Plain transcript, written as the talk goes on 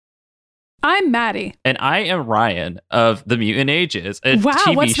I'm Maddie. And I am Ryan of The Mutant Ages, a Wow,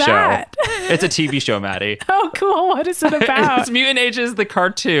 TV what's show. that? It's a TV show, Maddie. Oh, cool. What is it about? It's Mutant Ages, the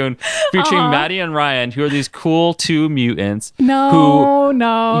cartoon, featuring Maddie and Ryan, who are these cool two mutants. No.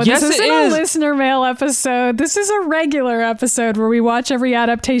 Yes, this isn't it a is. listener mail episode. This is a regular episode where we watch every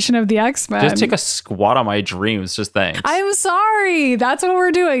adaptation of the X-Men. Just take a squat on my dreams, just thanks. I'm sorry. That's what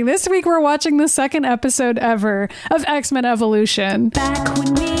we're doing. This week we're watching the second episode ever of X-Men Evolution. Back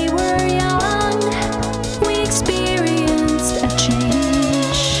when we were young, we experienced a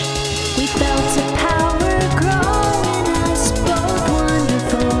change. We felt a power grow in us, both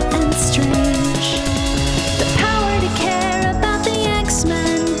wonderful and strange. The power to care about the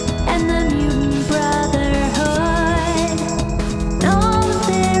X-Men and the Mutant Brotherhood. And all of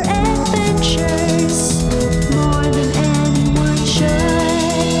their adventures, more than anyone should.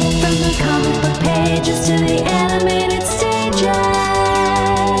 From the comic book pages to the animated stages.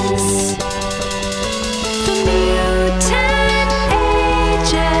 The Mutant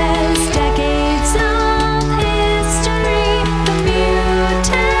Ages, decades of history. The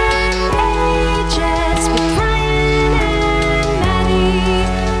Mutant Ages with Ryan and Maddie.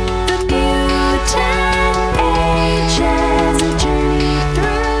 The Mutant Ages, a journey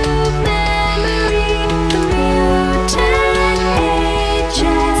through memory. The Mutant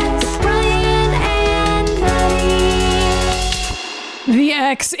Ages with Ryan and Maddie. The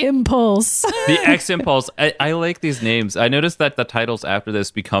X-Impulse. The X-Impulse. I like these names. I noticed that the titles after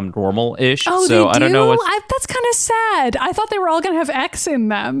this become normal-ish. Oh, so they do? I don't know what. That's kind of sad. I thought they were all going to have X in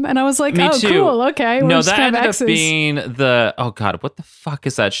them. And I was like, Me oh, too. cool. Okay. We're No, just that gonna have ended up X's. being the. Oh God, what the fuck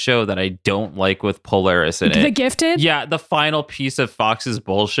is that show that I don't like with Polaris in it? The Gifted? Yeah, the final piece of Fox's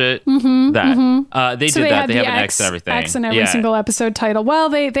bullshit. They did that. They had have the an X and everything. X in every Yeah. single episode title. Well,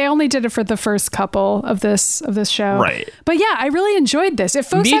 they only did it for the first couple of this show. Right. But yeah, I really enjoyed this. If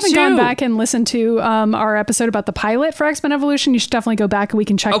folks Me haven't gone too. back and listened to our episode about the pilot for X-Men Evolution, you should definitely go back and we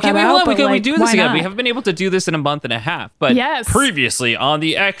can check Okay, that wait, out. hold on. But, Can we like, do why this again? not? We haven't been able to do this in a month and a half, but Yes. previously on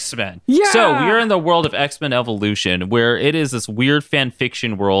the X-Men. Yeah. So we are in the world of X-Men Evolution, where it is this weird fan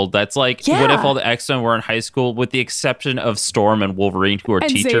fiction world that's like, Yeah. what if all the X-Men were in high school, with the exception of Storm and Wolverine, who are And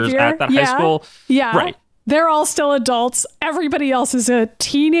teachers Xavier. at that Yeah. high school? Yeah. Right. They're all still adults. Everybody else is a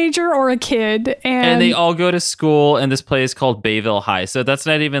teenager or a kid. And they all go to school in this place called Bayville High. So that's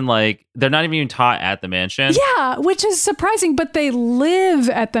not even like, they're not even taught at the mansion. Yeah, which is surprising, but they live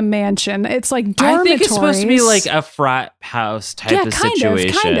at the mansion. It's like I dormitories. think it's supposed to be like a frat house type of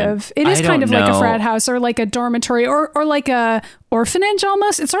situation. Kind of. It is I kind don't of like a know. frat house or like a dormitory or like a orphanage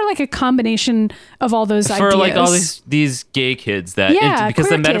almost. It's sort of like a combination of all those For ideas. like all these gay kids that Yeah, because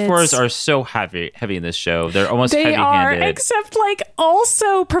the queer metaphors kids. are so heavy in this show. They're almost They are, heavy-handed. except like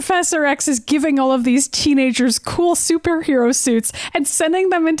also Professor X is giving all of these teenagers cool superhero suits and sending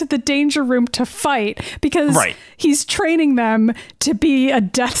them into the danger room to fight because Right. he's training them to be a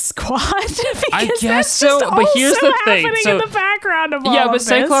death squad. I Because guess that's so, just but here's also the thing. happening So- in the background of all Yeah, of but this.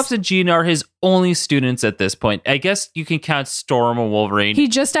 Cyclops and Jean are his only students at this point. I guess you can count Storm and Wolverine. He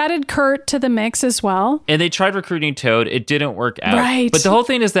just added Kurt to the mix as well. And they tried recruiting Toad. It didn't work out. Right. But the whole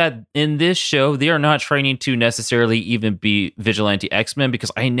thing is that in this show, they are not training to necessarily even be vigilante X-Men,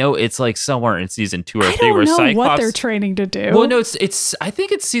 because I know it's like somewhere in season 2 or 3 I don't where know Cyclops. what they're training to do. Well, no, it's. I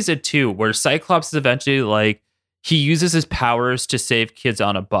think it's season 2 where Cyclops is eventually like, he uses his powers to save kids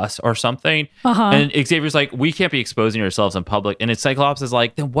on a bus or something. Uh-huh. And Xavier's like, we can't be exposing ourselves in public. And it's Cyclops is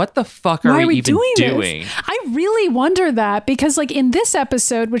like, then what the fuck Why are we even doing doing? this? I really wonder that because, like, in this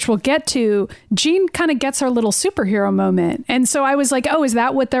episode, which we'll get to, Jean kind of gets her little superhero moment. And so I was like, oh, is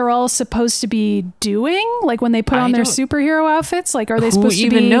that what they're all supposed to be doing? Like, when they put I on their don't- superhero outfits? Like, are they Who supposed to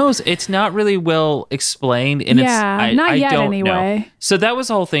even be... knows? It's not really well explained. And Yeah, it's, not I yet don't anyway. know. So that was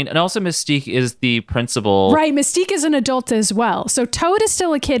the whole thing. And also Mystique is the principal. Right, Mystique is an adult as well. So Toad is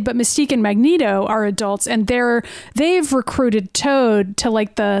still a kid, but Mystique and Magneto are adults, and they've recruited Toad to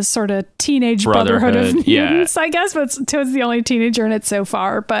like the sort of teenage brotherhood of Brotherhood, yeah. mutants, I guess. But Toad's the only teenager in it so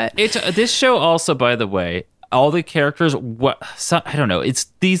far. But It's this show also, by the way, all the characters. I don't know. It's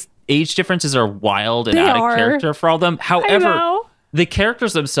these age differences are wild and They out are. of character for all of them. However, know. the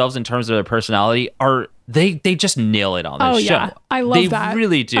characters themselves, in terms of their personality, are they just nail it on this Oh, show. yeah. I love they that.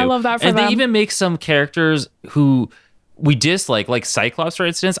 really do. I love that for and them. they even make some characters who we dislike, like Cyclops, for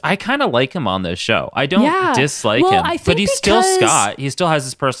instance. I kind of like him on this show. I don't Yeah. dislike Well, him, I but think he's still because- Scott. He still has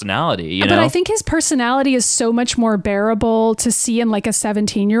his personality, you know? But I think his personality is so much more bearable to see in like a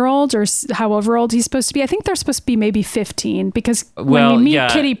 17-year-old or however old he's supposed to be. I think they're supposed to be maybe 15 because when Well, we meet yeah.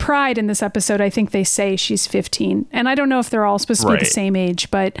 Kitty Pryde in this episode, I think they say she's 15. And I don't know if they're all supposed to be the Right. same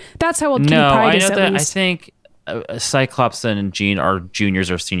age, but that's how old Kitty no, Pryde I is know at that. least. I think Cyclops and Jean are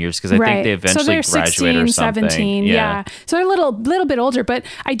juniors or seniors because I think they eventually so they're graduate 16, or something. 17, yeah. So they're a little bit older, but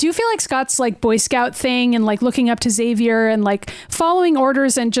I do feel like Scott's like Boy Scout thing and like looking up to Xavier and like following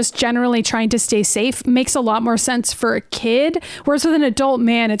orders and just generally trying to stay safe makes a lot more sense for a kid. Whereas with an adult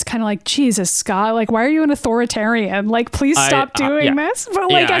man, it's kind of like, Jesus, Scott, like, why are you an authoritarian? Like, please stop doing this.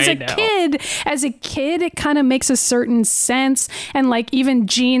 But like as a kid, it kind of makes a certain sense. And like even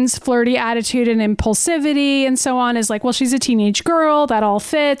Jean's flirty attitude and impulsivity and so on is like, well, she's a teenage girl. That all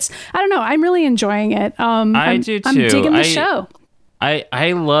fits. I don't know. I'm really enjoying it. I do too. I'm digging the show.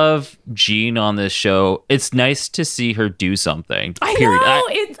 I love Jean on this show. It's nice to see her do something. I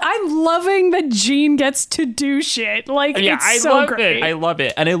know. I'm loving that Jean gets to do shit. Like, it's so great. I love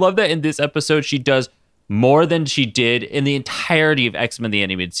it. And I love that in this episode, she does more than she did in the entirety of X-Men the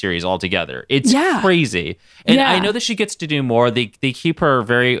Animated Series altogether. It's crazy. And I know that she gets to do more. They keep her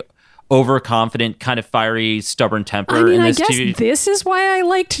very overconfident, kind of fiery, stubborn temper. I mean, in I this guess TV. this is why I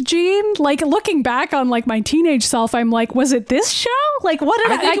liked Jean. Like, looking back on like my teenage self, I'm like, was it this show? Like, what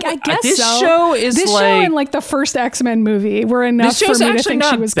did I guess this so. show is this like, show and like the first X-Men movie were enough for me to think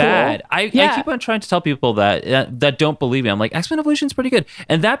she was bad. cool. I keep on trying to tell people that don't believe me. I'm like, X-Men Evolution's pretty good.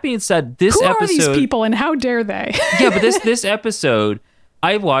 And that being said, this Who episode, are these people and how dare they? yeah, but this episode,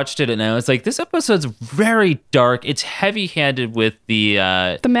 I watched it and I was like, this episode's very dark. It's heavy-handed with the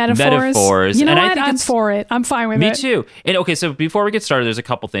metaphors. You know and what? I think I'm for it. I'm fine with it. Me too. And okay, so before we get started, there's a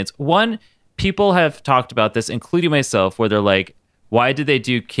couple things. One, people have talked about this, including myself, where they're like, why did they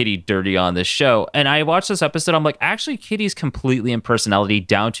do Kitty dirty on this show? And I watched this episode. I'm like, actually, Kitty's completely in personality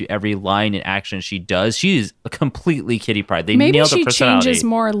down to every line and action she does. She's completely Kitty Pryde. They Maybe nailed the she personality. changes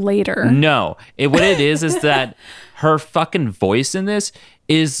more later. No, what it is that her fucking voice in this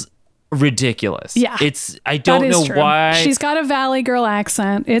is ridiculous. Yeah, I don't know why. She's got a Valley Girl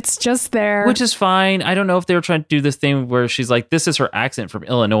accent. It's just there, which is fine. I don't know if they were trying to do this thing where she's like, this is her accent from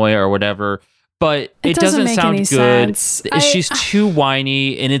Illinois or whatever, but it doesn't sound good. She's too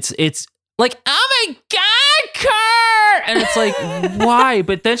whiny, and it's like, oh my God, Kurt! And it's like, why?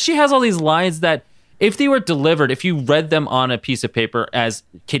 But then she has all these lines that, if they were delivered, if you read them on a piece of paper as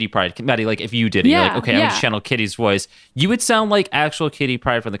Kitty Pryde, Maddie, like if you did it, you're like, okay, I'm going to channel Kitty's voice, you would sound like actual Kitty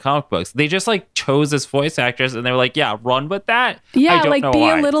Pryde from the comic books. They just like chose this voice actress and they were like, yeah, run with that. Yeah, I don't like know be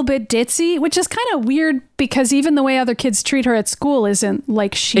why. a little bit ditzy, which is kind of weird because even the way other kids treat her at school isn't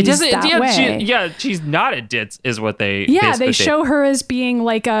like she's that way. She's not a ditz is what they they show her as being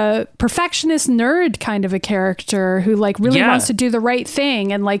like a perfectionist nerd kind of a character who like really wants to do the right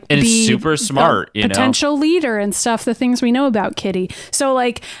thing and like be super smart, potential leader and stuff, the things we know about Kitty. So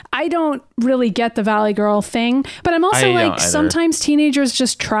like I don't really get the Valley Girl thing, but I'm also like sometimes teenagers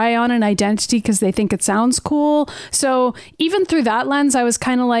just try on an identity because they think it sounds cool. So even through that lens, I was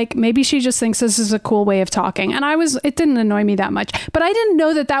kind of like, maybe she just thinks this is a cool way of talking. And it didn't annoy me that much, but I didn't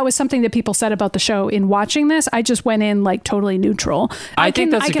know that was something that people said about the show in watching this. I just went in like totally neutral. I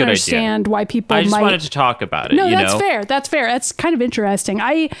think that's a good understand idea. why people I just wanted to talk about it. No, that's fair. That's fair. That's kind of interesting.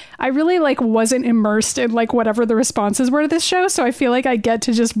 I really like wasn't immersed in like whatever the responses were to this show. So I feel like I get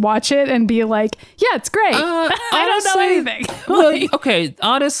to just watch it and be like, yeah, it's great. I don't know anything. Well, okay.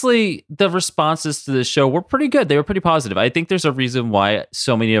 Honestly, the responses to this show were pretty good. They were pretty positive. I think there's a reason why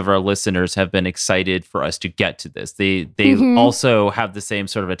so many of our listeners have been excited for us to get to this. They also have the same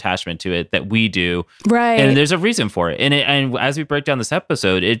sort of attachment to it that we do. Right. And there's a reason for it. And as we break down this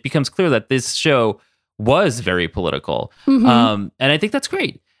episode, it becomes clear that this show was very political. And I think that's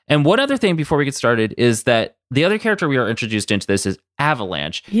great. And one other thing before we get started is that the other character we are introduced into this is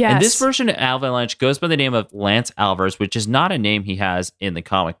Avalanche. Yes. And this version of Avalanche goes by the name of Lance Alvars, which is not a name he has in the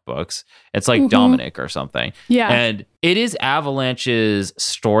comic books. It's like Dominic or something. Yeah. And it is Avalanche's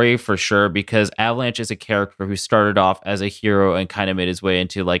story for sure, because Avalanche is a character who started off as a hero and kind of made his way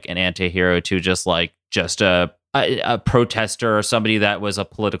into like an anti-hero to just a protester or somebody that was a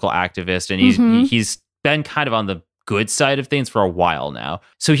political activist. And he's been kind of on the good side of things for a while now.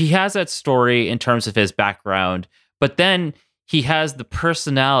 So he has that story in terms of his background, but then he has the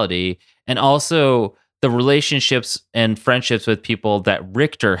personality and also the relationships and friendships with people that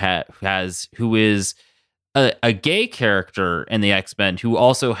Richter has, who is a gay character in the X-Men who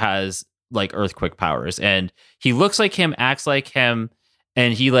also has like earthquake powers. And he looks like him, acts like him,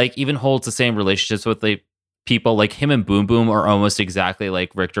 and he like even holds the same relationships with the people. Like him and Boom Boom are almost exactly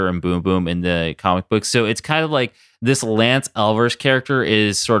like Richter and Boom Boom in the comic book. So it's kind of like this Lance Alvars character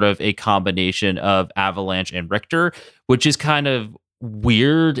is sort of a combination of Avalanche and Richter, which is kind of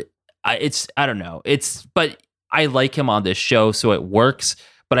weird. I don't know. But I like him on this show, so it works.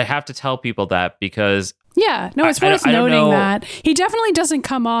 But I have to tell people that because it's worth noting that he definitely doesn't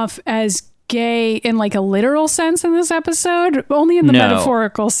come off as gay in like a literal sense in this episode, only in the No.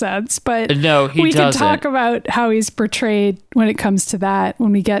 metaphorical sense. But No, he we doesn't. can talk about how he's portrayed when it comes to that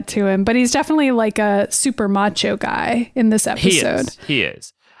when we get to him. But he's definitely like a super macho guy in this episode. He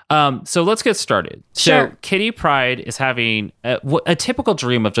is. So let's get started. Sure. So Kitty Pryde is having a typical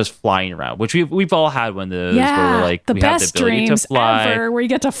dream of just flying around, which we've all had one of those where we're like, the we have the best ability dreams to fly. ever, where you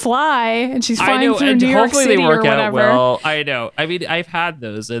get to fly, and she's I flying know, through and New York hopefully City they work or out whatever. well. I know. I mean, I've had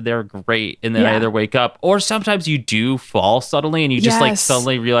those, and they're great. And then I Yeah. either wake up, or sometimes you do fall suddenly, and you just like Yes.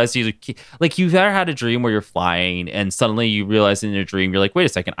 suddenly realize you've ever had a dream where you're flying, and suddenly you realize in your dream you're like, wait a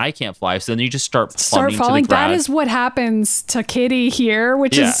second, I can't fly. So then you just start plummeting falling. to the ground. That is what happens to Kitty here,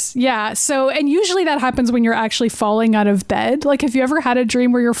 which is so, and usually that happens when you're actually falling out of bed. Like, have you ever had a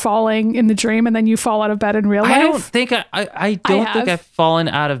dream where you're falling in the dream and then you fall out of bed in real life? I don't think I don't think have. I've fallen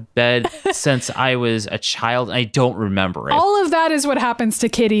out of bed since I was a child. I don't remember it. All of that is what happens to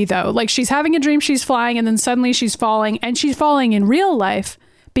Kitty, though. Like, she's having a dream she's flying, and then suddenly she's falling, and she's falling in real life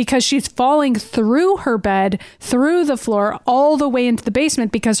because she's falling through her bed, through the floor, all the way into the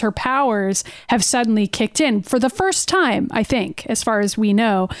basement because her powers have suddenly kicked in for the first time, I think, as far as we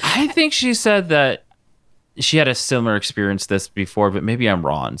know. I think she said that she had a similar experience this before, but maybe I'm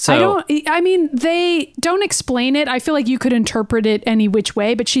wrong. So I mean, they don't explain it. I feel like you could interpret it any which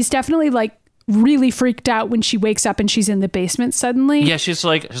way, but she's definitely like really freaked out when she wakes up and she's in the basement suddenly. yeah, she's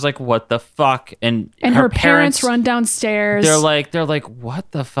like, what the fuck? And her parents run downstairs. They're like,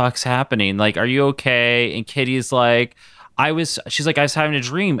 what the fuck's happening? Like, are you okay? And Kitty's like, she's like, I was having a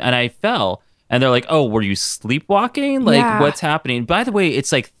dream and I fell. And they're like, oh, were you sleepwalking? Like, Yeah. what's happening? By the way,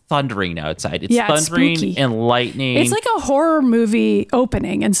 it's like thundering outside. It's Yeah, it's thundering spooky. and lightning. It's like a horror movie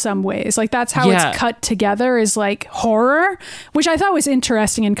opening in some ways. Like, that's how Yeah. it's cut together, is like horror, which I thought was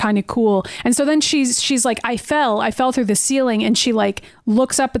interesting and kind of cool. And so then she's like, I fell through the ceiling, and she like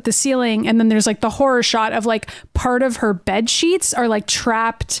looks up at the ceiling, and then there's like the horror shot of like part of her bed sheets are like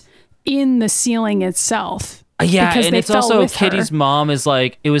trapped in the ceiling itself. Yeah, because and they it's fell also with her. Kitty's mom is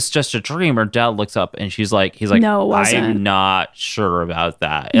like, it was just a dream. Her dad looks up and he's like, No, it wasn't. I'm not sure about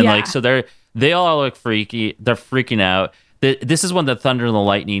that. And Yeah. like, so they all look freaky. They're freaking out. This is when the thunder and the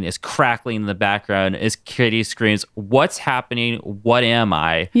lightning is crackling in the background as Kitty screams, "What's happening? What am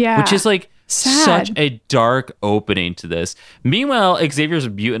I?" Yeah. Which is like Sad. such a dark opening to this. Meanwhile, Xavier's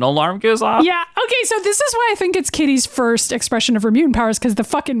mutant alarm goes off. Yeah. Okay. So this is why I think it's Kitty's first expression of her mutant powers, because the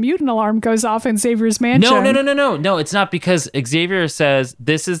fucking mutant alarm goes off in Xavier's mansion. No, it's not, because Xavier says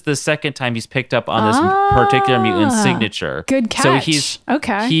this is the second time he's picked up on this particular mutant signature. Good catch. So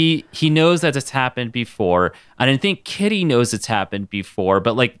Okay. He knows that it's happened before, and I think Kitty knows it's happened before,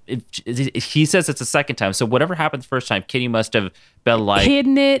 but like he says it's the second time. So whatever happened the first time, Kitty must have been like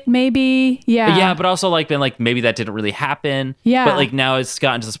hidden it, maybe. Yeah. yeah, but also like been like maybe that didn't really happen. Yeah. But like now it's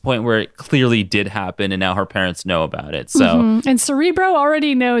gotten to this point where it clearly did happen, and now her parents know about it. So And Cerebro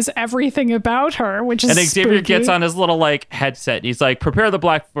already knows everything about her, which is and Xavier spooky. gets on his little like headset. And he's like, "Prepare the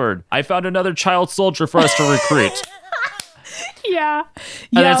Blackbird. I found another child soldier for us to recruit." Yeah.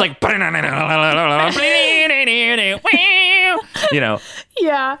 And Yeah. it's like, you know,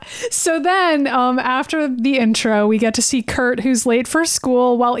 Yeah. So then, after the intro, we get to see Kurt, who's late for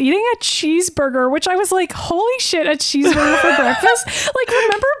school while eating a cheeseburger, which I was like, holy shit, a cheeseburger for breakfast? Like,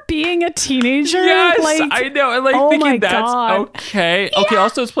 remember being a teenager? yes, Like, I know. And like oh my thinking that's God. okay. Okay.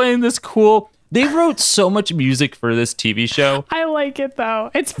 Also, it's playing this cool. They wrote so much music for this TV show. I like it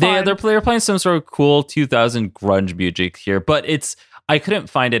though. It's fun. They're playing some sort of cool 2000 grunge music here, but I couldn't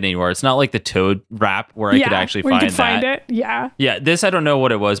find it anywhere. It's not like the Toad rap where I could actually where you find could find that. it. Yeah. Yeah, this I don't know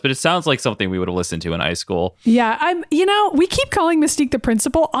what it was, but it sounds like something we would have listened to in high school. Yeah, we keep calling Mystique the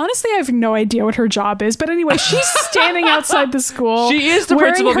principal. Honestly, I have no idea what her job is. But anyway, she's standing outside the school. She is the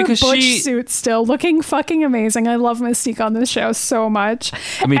wearing principal her because butch she- suit still, looking fucking amazing. I love Mystique on this show so much.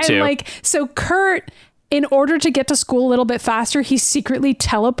 Me and too. like, so Kurt, in order to get to school a little bit faster, he secretly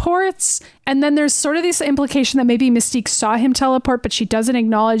teleports. And then there's sort of this implication that maybe Mystique saw him teleport, but she doesn't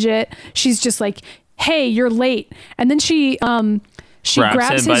acknowledge it. She's just like, hey, you're late. And then she grabs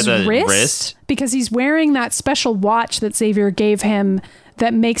him by his the wrist wrist. because he's wearing that special watch that Xavier gave him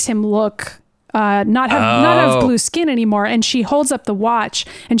that makes him look not have blue skin anymore. And she holds up the watch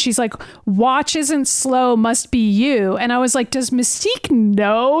and she's like, watch isn't slow, must be you. And I was like, does Mystique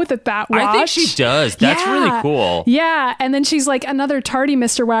know that watch? I think she does. That's Yeah. really cool. Yeah. And then she's like, another tardy,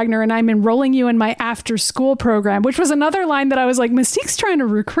 Mr. Wagner, and I'm enrolling you in my after school program, which was another line that I was like, Mystique's trying to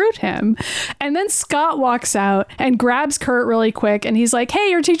recruit him. And then Scott walks out and grabs Kurt really quick. And he's like, hey,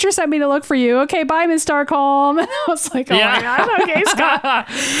 your teacher sent me to look for you. Okay, bye, Miss Starcom. And I was like, oh my God. Okay,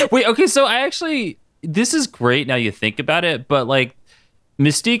 Scott. Wait, okay, so this is great now you think about it, but like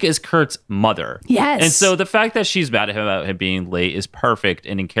Mystique is Kurt's mother. Yes. And so the fact that she's mad at him about him being late is perfect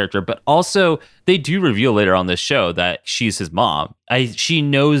and in character. But also, they do reveal later on this show that she's his mom. She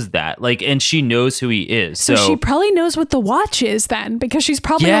knows that, like, and she knows who he is. So she probably knows what the watch is then, because she's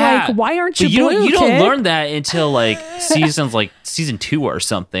probably like, "Why aren't you blue, You kid?" don't learn that until like season 2 or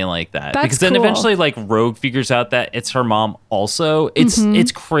something like that. That's because then cool. eventually, like, Rogue figures out that it's her mom. Also,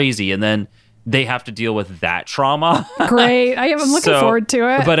 it's crazy, and then they have to deal with that trauma. Great. I'm looking forward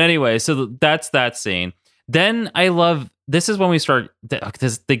to it. But anyway, so that's that scene. Then I love, this is when we start,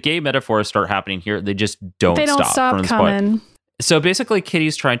 the gay metaphors start happening here. They just don't stop from this coming. point. So basically,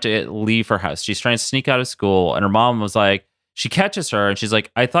 Kitty's trying to leave her house. She's trying to sneak out of school. And her mom was like, she catches her and she's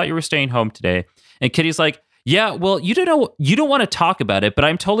like, "I thought you were staying home today." And Kitty's like, "Yeah, well, you don't want to talk about it, but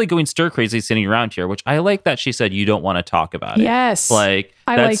I'm totally going stir crazy sitting around here," which I like that she said, "You don't want to talk about it." Yes. Like,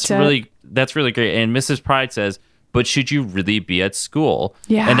 that's really great. And Mrs. Pride says, "But should you really be at school?"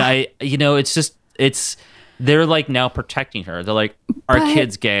 Yeah. And they're like now protecting her. They're like, our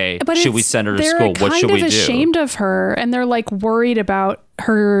kid's gay. Should we send her to school? What should we do? They're kind of ashamed of her, and they're like worried about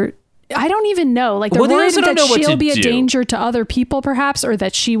her. I don't even know. Like, they're worried that she'll be a danger to other people, perhaps, or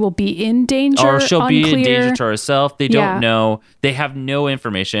that she will be in danger. Or she'll be in danger to herself. They don't know. They have no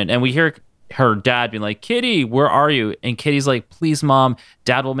information. And we hear her dad being like, "Kitty, where are you?" And Kitty's like, "Please, Mom,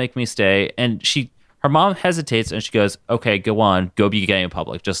 Dad will make me stay." And her mom hesitates and she goes, "Okay, go on, go be gay in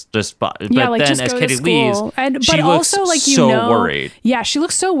public. Just but then as Kitty leaves, she looks so worried. Yeah, she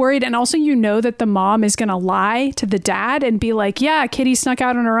looks so worried, and also that the mom is gonna lie to the dad and be like, "Yeah, Kitty snuck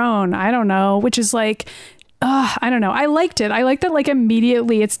out on her own. I don't know," which is like, I don't know. I liked it. I liked that, like,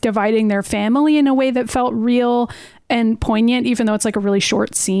 immediately it's dividing their family in a way that felt real and poignant, even though it's like a really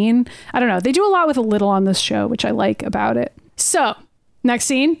short scene. I don't know. They do a lot with a little on this show, which I like about it. So, next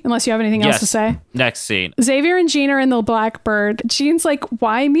scene, unless you have anything else to say. Next scene. Xavier and Jean are in the Blackbird. Jean's like,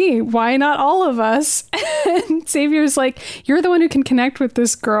 "Why me? Why not all of us?" And Xavier's like, "You're the one who can connect with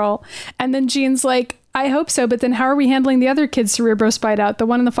this girl." And then Jean's like, "I hope so, but then how are we handling the other kids Cerebro spied out, the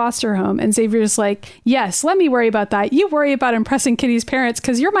one in the foster home?" And Xavier's like, "Yes, let me worry about that. You worry about impressing Kitty's parents,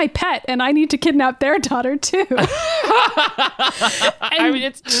 because you're my pet and I need to kidnap their daughter too." I mean,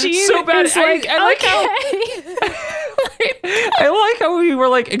 it's so bad. I like how we were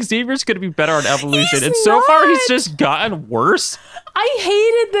like, Xavier's going to be better on evolution. And so far, he's just gotten worse. I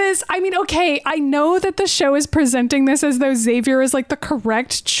hated this. I mean, okay, I know that the show is presenting this as though Xavier is like the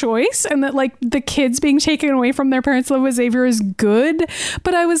correct choice and that like the kids being taken away from their parents to live with Xavier is good.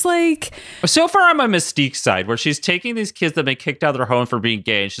 But I was like... So far, I'm on Mystique's side, where she's taking these kids that have been kicked out of their home for being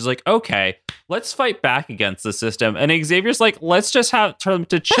gay. And she's like, "Okay, let's fight back against the system." And Xavier's like, "Let's just turn them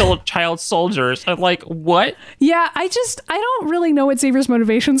to child soldiers." I'm like, what? Yeah, I don't really know what Xavier's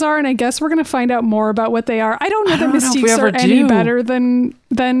motivations are. And I guess we're going to find out more about what they are. I don't know that Mystique's are any better than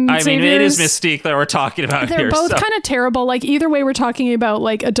Xavier's. I mean, it is Mystique that we're talking about here. They're both kind of terrible. Like, either way, we're talking about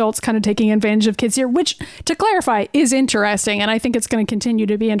like adults kind of taking advantage of kids here, which, to clarify, is interesting. And I think it's going to continue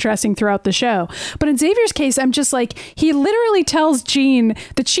to be interesting throughout the show. But in Xavier's case, I'm just like, he literally tells Jean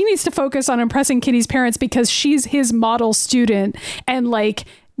that she needs to focus on impressing Kitty's parents because she's his model student. And like,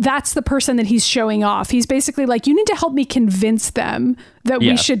 that's the person that he's showing off. He's basically like, "You need to help me convince them that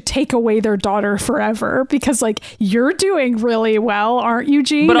we should take away their daughter forever, because like, you're doing really well, aren't you,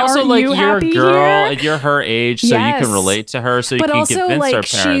 Jean? But also, aren't like, you're a girl here? and you're her age, so you can relate to her, so you can convince her parents.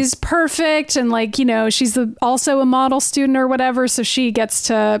 She's perfect, and like, she's also a model student or whatever, so she gets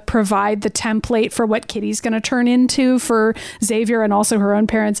to provide the template for what Kitty's going to turn into for Xavier and also her own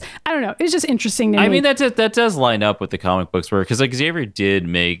parents. I don't know. It's just interesting to me. I mean, that does line up with the comic books, where, because like Xavier did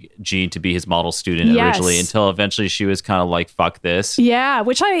make Jean to be his model student originally, until eventually she was kind of like, "Fuck this." Yeah,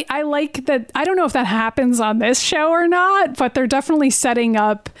 which I like that. I don't know if that happens on this show or not, but they're definitely setting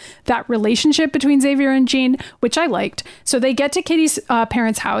up that relationship between Xavier and Jean, which I liked. So they get to Kitty's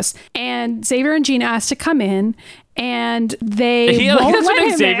parents' house, and Xavier and Jean ask to come in, and they won't that's let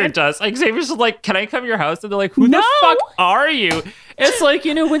what him Xavier in. does. Like, Xavier's just like, "Can I come to your house?" And they're like, "Who the fuck are you?" It's like,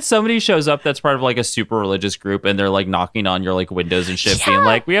 when somebody shows up that's part of like a super religious group, and they're like knocking on your like windows and shit, being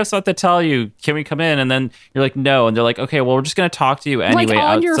like, "We have something to tell you. Can we come in?" And then you're like, "No." And they're like, "Okay, well, we're just gonna talk to you anyway, like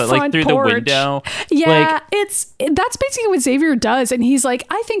on your outside, front like through porch. the window." Yeah, that's basically what Xavier does, and he's like,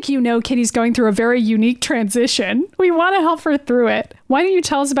 "I think Kitty's going through a very unique transition. We want to help her through it," Why don't you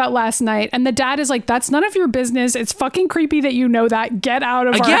tell us about last night? And the dad is like, that's none of your business. It's fucking creepy that you know that. Get out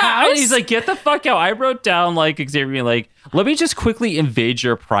of our house. He's like, get the fuck out. I wrote down like Xavier being like, let me just quickly invade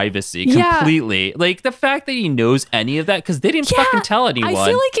your privacy completely. Like the fact that he knows any of that because they didn't fucking tell anyone. I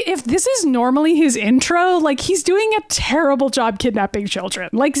feel like if this is normally his intro, like he's doing a terrible job kidnapping children.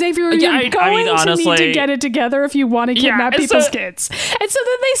 Like Xavier, you're going to need to get it together if you want to kidnap people's kids. And so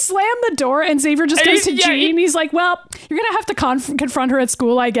then they slam the door and Xavier just goes to Jean. He's like, well, you're going to have to confront her at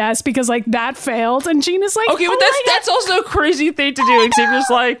school, I guess, because like that failed. And Jean is like, okay, but that's also a crazy thing to do. Xavier's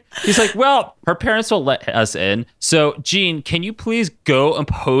like, he's like, well, her parents will let us in. So Jean, can you please go and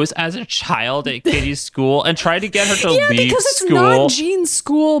pose as a child at Katie's school and try to get her to leave school? Yeah, because it's not Jean's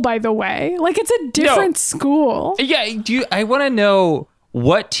school, by the way. Like it's a different school. Yeah, I want to know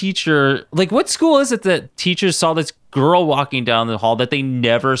what teacher, like what school is it that teachers saw this girl walking down the hall that they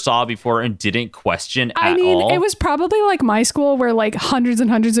never saw before and didn't question at all? It was probably like my school where like hundreds and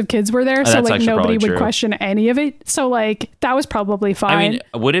hundreds of kids were there. So like nobody would question any of it. So like that was probably fine. I mean,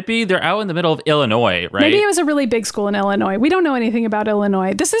 would it be? They're out in the middle of Illinois, right? Maybe it was a really big school in Illinois. We don't know anything about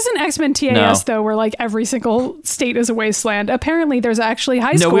Illinois. This isn't X-Men TAS though, where like every single state is a wasteland. Apparently there's actually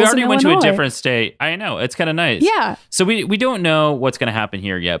high schools in Illinois. No, we already went to a different state. I know. It's kind of nice. Yeah. So we don't know what's going to happen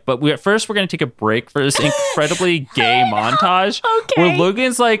here yet. But first we're going to take a break for this incredibly gay montage where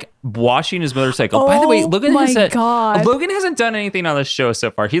Logan's like washing his motorcycle. By the way, Logan hasn't done anything on this show so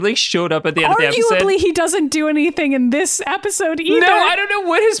far. He like showed up at the end of the episode. Arguably, he doesn't do anything in this episode either. No, I don't know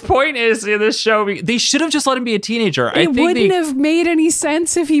what his point is in this show. They should have just let him be a teenager. It wouldn't have made any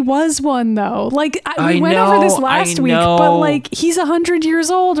sense if he was one, though. Like we went over this last week, but like he's 100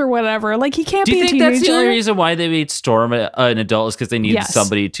 years old or whatever. Like he can't be a teenager. Do you think that's the only reason why they made Storm an adult is because they needed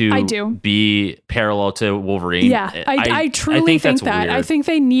somebody to be parallel to Wolverine? Yeah, I truly think that. Weird. I think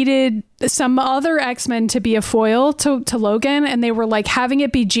they needed some other X-Men to be a foil to Logan, and they were like, having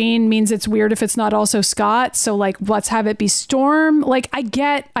it be Jean means it's weird if it's not also Scott, so like let's have it be Storm. Like I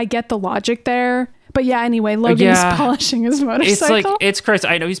get the logic there. But yeah, anyway, Logan's polishing his motorcycle. It's like, it's crazy.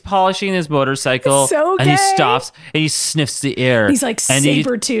 I know he's polishing his motorcycle. It's so gay. And he stops and he sniffs the air. He's like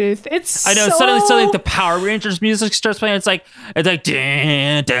Sabretooth. I know. Suddenly the Power Rangers music starts playing. It's like dun,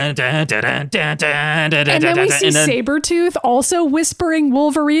 dun, dun, dun, dun, dun, dun, and then we see Sabretooth also whispering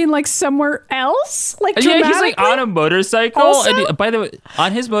Wolverine like somewhere else. Like dramatically. Yeah, he's like on a motorcycle. Also? And by the way,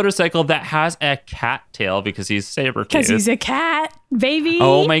 on his motorcycle that has a cat tail because he's Sabretooth. Because he's a cat, baby.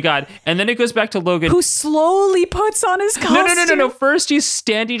 Oh my God. And then it goes back to Logan, who slowly puts on his costume. No. First, he's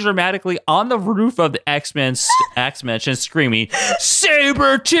standing dramatically on the roof of the X-Mansion screaming,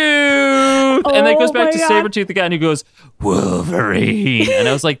 Sabretooth! And then it goes back to Sabretooth again, who goes, Wolverine. And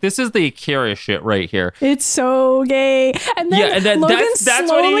I was like, this is the Akira shit right here. It's so gay. And then Logan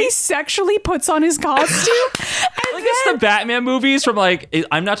slowly sexually puts on his costume. Like it's the Batman movies from like,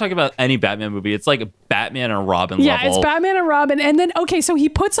 I'm not talking about any Batman movie. It's like Batman and Robin level. Yeah, it's Batman and Robin. And then, so he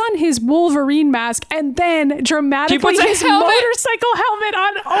puts on his Wolverine mask and then dramatically his motorcycle helmet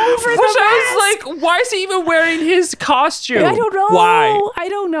on over the mask. I was like, why is he even wearing his costume? I don't know. Why? I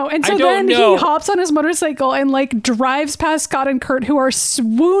don't know. And so then he hops on his motorcycle and like drives past Scott and Kurt, who are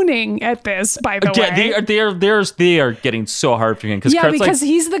swooning at this, by the way. They are getting so hard for him. Because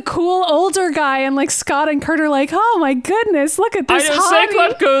he's the cool older guy and like Scott and Kurt are like, oh my goodness, look at this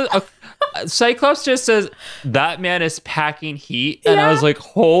hottie. Cyclops just says, that man is packing heat. And I was like,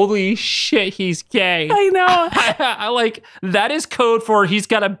 holy shit, he's gay. I know. I like, that is code for he's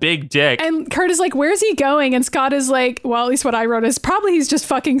got a big dick. And Kurt is like, where's he going? And Scott is like, well, at least what I wrote is probably he's just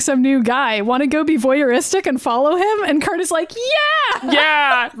fucking some new guy. Want to go be voyeuristic and follow him? And Kurt is like, yeah.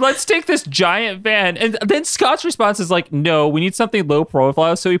 Yeah, let's take this giant van. And then Scott's response is like, no, we need something low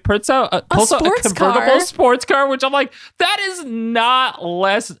profile. So he pulls out a convertible sports car, which I'm like, that is not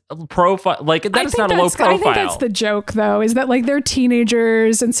less profile. Like that is not a low profile. I think that's the joke, though, is that like they're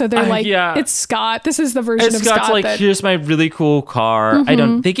teenagers, and so they're like, it's Scott. This is the version of Scott's like, here's my really cool car.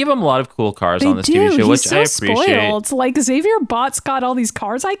 Mm-hmm. They give him a lot of cool cars on this TV show, which I appreciate. Spoiled. Like Xavier bought Scott all these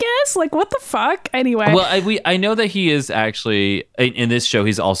cars, I guess. Like what the fuck? Anyway, well, I know that he is actually in this show.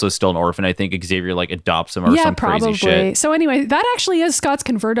 He's also still an orphan. I think Xavier like adopts him or some crazy shit. So anyway, that actually is Scott's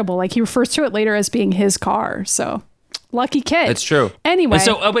convertible. Like he refers to it later as being his car. So. Lucky kid. It's true. Anyway.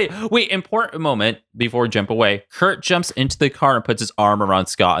 So, wait, important moment before we jump away. Kurt jumps into the car and puts his arm around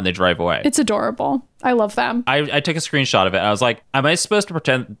Scott and they drive away. It's adorable. I love them. I took a screenshot of it. I was like, am I supposed to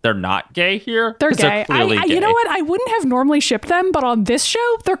pretend they're not gay here? They're gay. They're clearly gay. You know what? I wouldn't have normally shipped them, but on this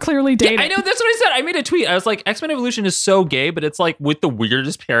show, they're clearly dating. Yeah, I know. That's what I said. I made a tweet. I was like, X-Men Evolution is so gay, but it's like with the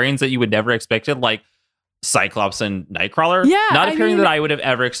weirdest pairings that you would never expect it. Like, Cyclops and Nightcrawler. Yeah, not a I pairing mean, that I would have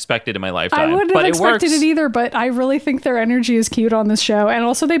ever expected in my lifetime. I wouldn't but have expected it works. either, but I really think their energy is cute on this show. And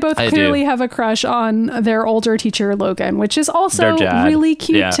also, they both I clearly do. have a crush on their older teacher, Logan, which is also Their dad. really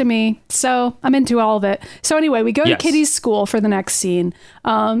cute Yeah. to me. So I'm into all of it. So anyway, we go to Yes. Kitty's school for the next scene.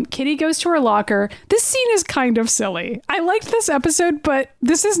 Kitty goes to her locker. This scene is kind of silly. I liked this episode, but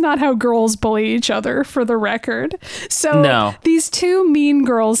this is not how girls bully each other, for the record. So No. these two mean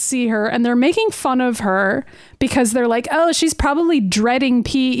girls see her and they're making fun of her because they're like, oh, she's probably dreading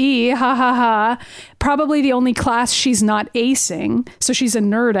PE. Ha ha ha. Probably the only class she's not acing. So she's a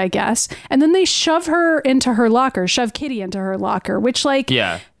nerd, I guess. And then they shove her into her locker, shove Kitty into her locker, which like,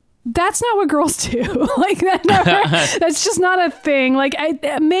 Yeah. that's not what girls do. Like that that's just not a thing. Like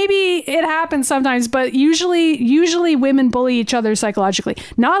maybe it happens sometimes, but usually women bully each other psychologically.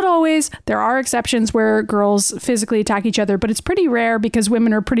 Not always. There are exceptions where girls physically attack each other, but it's pretty rare because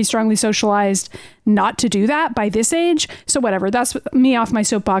women are pretty strongly socialized not to do that by this age. So whatever, that's me off my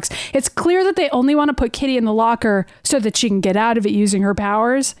soapbox. It's clear that they only want to put Kitty in the locker so that she can get out of it using her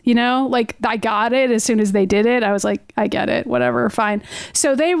powers, you know? Like I got it as soon as they did it. I was like, I get it, whatever, fine.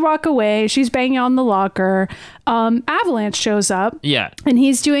 So they walk away. She's banging on the locker. Avalanche shows up. Yeah. And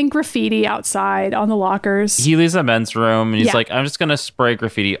he's doing graffiti outside on the lockers. He leaves the men's room and he's Yeah. like, I'm just going to spray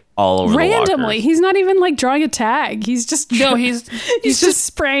graffiti all over the Randomly. lockers. He's not even like drawing a tag. He's just No, he's just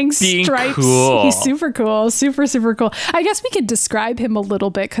spraying being stripes. cool. He's super cool. Super, super cool. I guess we could describe him a little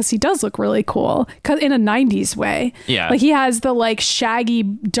bit because he does look really cool 'cause in a 90s way. Yeah. Like he has the like shaggy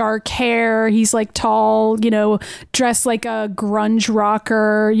dark hair. He's like tall, you know, dressed like a grunge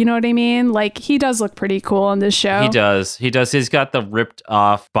rocker. You know what I mean? Like he does look pretty cool in this show. He does. He's got the ripped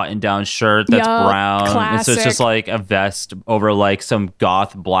off button down shirt that's Yup, brown. And so it's classic. just like a vest over like some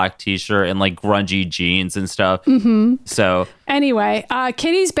goth black t-shirt and like grungy jeans and stuff. Mm-hmm. So Anyway,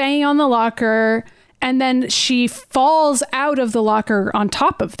 Kitty's banging on the locker. And then she falls out of the locker on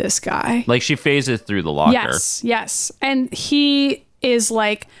top of this guy. like she phases through the locker. Yes. And he is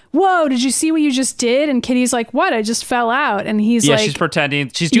like, whoa, did you see what you just did? And Kitty's like, what? I just fell out. And he's Yeah, like, she's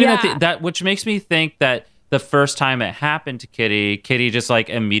pretending. She's doing Yeah. that, which makes me think that the first time it happened to Kitty just like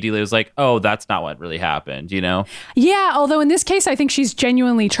immediately was like, oh, that's not what really happened, you know? yeah. Although in this case, I think she's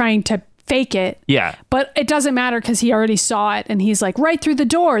genuinely trying to fake it. Yeah. But it doesn't matter because he already saw it and he's like, right through the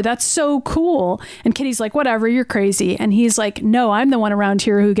door. That's so cool. And Kitty's like, whatever, you're crazy. And he's like, no, I'm the one around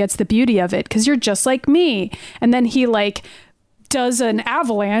here who gets the beauty of it because you're just like me. And then he like does an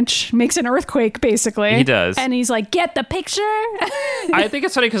avalanche, makes an earthquake basically. He does. And he's like, get the picture? I think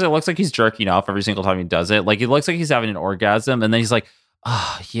it's funny because it looks like he's jerking off every single time he does it. Like it looks like he's having an orgasm and then he's like,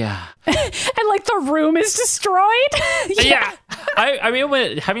 oh, yeah. And like the room is destroyed. Yeah. I mean,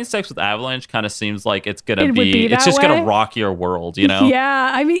 when having sex with Avalanche kind of seems like it's going to It would be it's that just going way. to rock your world, you know? Yeah,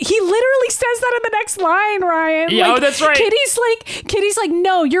 I mean, he literally says that in the next line, Ryan. Yeah, Like, oh, that's right. Kitty's like,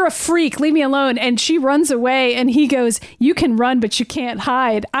 no, you're a freak. Leave me alone. And she runs away, and he goes, you can run, but you can't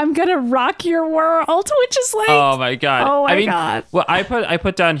hide. I'm gonna rock your world, which is like, Oh my god! Oh my I mean, God. Well, I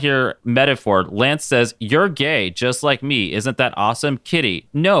put down here metaphor. Lance says, "You're gay, just like me. Isn't that awesome, Kitty?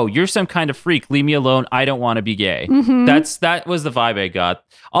 No, you're some kind of freak. Leave me alone. I don't want to be gay." Mm-hmm. That was the vibe I got.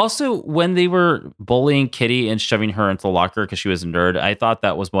 Also, when they were bullying Kitty and shoving her into the locker because she was a nerd, I thought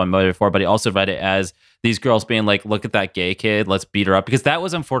that was one metaphor. But I also read it as these girls being like, "Look at that gay kid. Let's beat her up," because that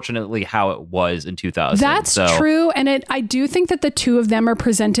was unfortunately how it was in 2000. That's So- true. And I do think that the two of them are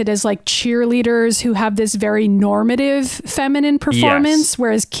presented as like cheerleaders who have this very normative feminine performance, Yes.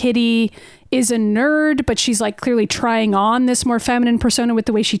 whereas Kitty is a nerd, but she's like clearly trying on this more feminine persona with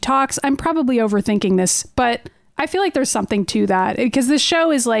the way she talks. I'm probably overthinking this, but I feel like there's something to that because this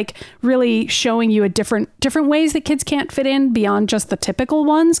show is like really showing you a different ways that kids can't fit in beyond just the typical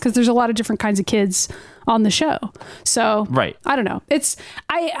ones, because there's a lot of different kinds of kids on the show. So Right. I don't know.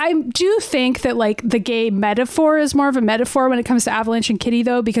 I do think that like the gay metaphor is more of a metaphor when it comes to Avalanche and Kitty,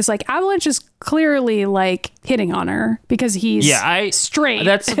 though, because like Avalanche is clearly like hitting on her because he's straight.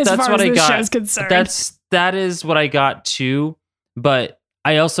 That's as far what as I this got. show's concerned. That is what I got too. But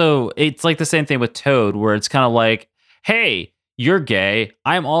I also, it's like the same thing with Toad, where it's kind of like, hey, you're gay,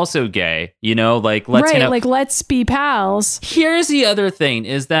 I'm also gay, you know, like let's right, like let's be pals. Here's the other thing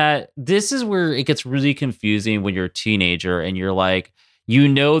is that this is where it gets really confusing when you're a teenager and you're like, you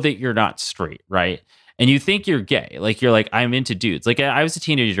know that you're not straight, right? And you think you're gay. Like you're like, I'm into dudes. Like I was a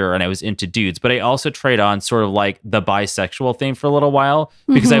teenager and I was into dudes, but I also tried on sort of like the bisexual thing for a little while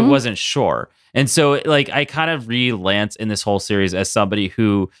because I wasn't sure. And so like I kind of read Lance in this whole series as somebody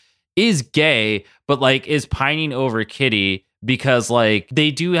who is gay, but like is pining over Kitty because like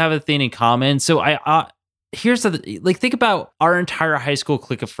they do have a thing in common. So here's the like, think about our entire high school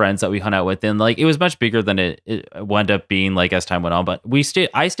clique of friends that we hung out with, and like it was much bigger than it wound up being like as time went on. But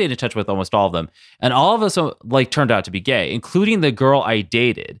I stayed in touch with almost all of them, and all of us like turned out to be gay, including the girl I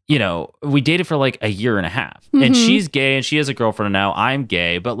dated. You know, we dated for like a year and a half, and she's gay and she has a girlfriend now. I'm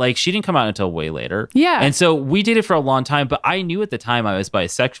gay, but like she didn't come out until way later. Yeah, and so we dated for a long time. But I knew at the time I was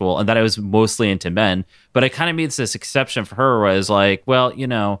bisexual and that I was mostly into men. But I kind of made this exception for her, where I was like, well, you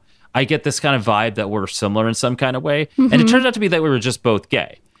know, I get this kind of vibe that we're similar in some kind of way. And it turned out to be that we were just both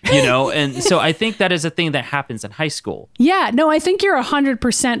gay, you know? And so I think that is a thing that happens in high school. Yeah, no, I think you're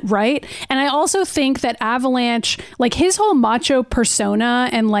 100% right. And I also think that Avalanche, like his whole macho persona,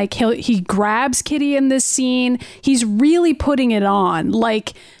 and like he grabs Kitty in this scene, he's really putting it on.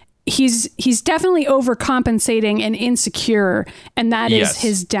 Like he's definitely overcompensating and insecure. And that is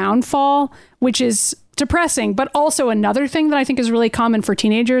his downfall, which is depressing, but also another thing that I think is really common for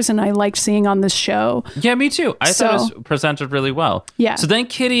teenagers, and I liked seeing on this show. Yeah, me too. I thought it was presented really well. Yeah. So then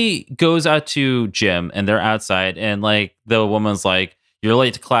Kitty goes out to gym, and they're outside, and like the woman's like, "You're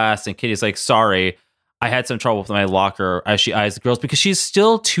late to class," and Kitty's like, "Sorry, I had some trouble with my locker," as she eyes the girls, because she's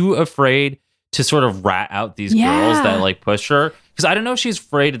still too afraid to sort of rat out these girls that like push her. Because I don't know if she's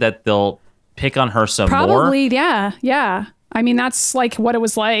afraid that they'll pick on her some more. Probably, yeah. I mean, that's like what it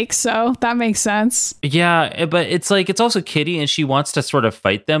was like, so that makes sense. Yeah, but it's like, it's also Kitty, and she wants to sort of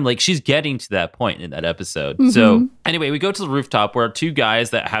fight them. Like, she's getting to that point in that episode. So anyway, we go to the rooftop where two guys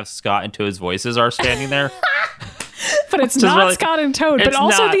that have Scott and Toad's voices are standing there. But it's not really, Scott and Toad. But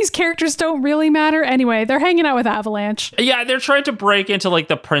also these characters don't really matter. Anyway, they're hanging out with Avalanche. Yeah, they're trying to break into like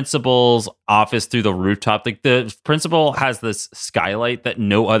the principal's office through the rooftop. Like the principal has this skylight that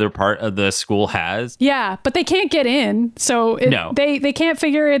no other part of the school has. Yeah, but they can't get in. So they can't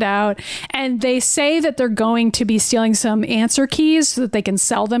figure it out. And they say that they're going to be stealing some answer keys so that they can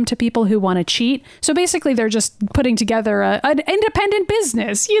sell them to people who want to cheat. So basically they're just putting together an independent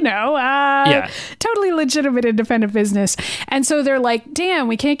business, you know, totally legitimate independent business. And so they're like, damn,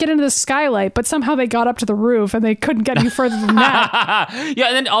 we can't get into the skylight, but somehow they got up to the roof and they couldn't get any further than that. Yeah,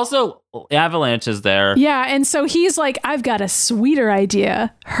 and then also Avalanche is there. Yeah, and so he's like, I've got a sweeter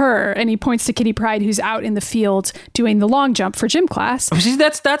idea. Her, and he points to Kitty Pryde, who's out in the field doing the long jump for gym class. See,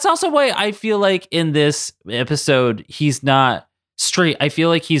 that's also why I feel like in this episode, he's not straight. I feel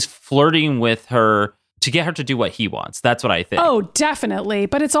like he's flirting with her to get her to do what he wants. That's what I think. Oh, definitely.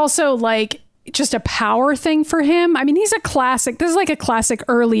 But it's also like just a power thing for him. I mean, he's a classic. This is like a classic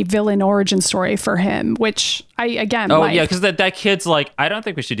early villain origin story for him, which I, again, like. Yeah, because that kid's like, I don't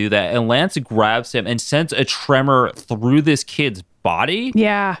think we should do that. And Lance grabs him and sends a tremor through this kid's body.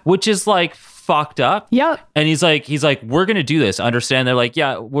 Yeah. Which is like fucked up. Yep. And he's like, we're going to do this. Understand? They're like,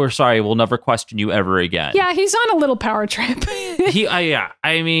 yeah, we're sorry. We'll never question you ever again. Yeah, he's on a little power trip. I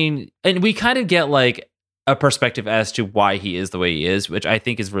mean, and we kind of get like a perspective as to why he is the way he is, which I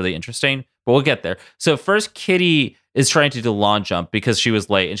think is really interesting, but we'll get there. So first, Kitty is trying to do the long jump because she was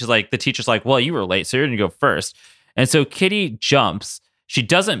late, and she's like, the teacher's like, well, you were late, so you're gonna go first. And so Kitty jumps, she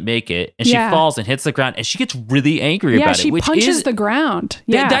doesn't make it, and she falls and hits the ground, and she gets really angry about it. Yeah, she punches the ground.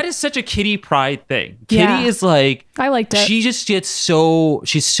 Yeah, that is such a Kitty Pryde thing. Kitty is like, I liked it. She just gets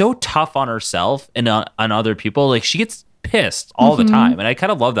she's so tough on herself and on other people. Like, she gets pissed all the time, and I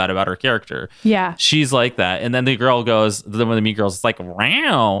kind of love that about her character. Yeah, she's like that. And then the girl goes, one of the mean girls is like,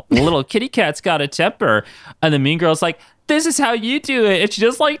 wow, little kitty cat's got a temper. And the mean girl's like, this is how you do it. And she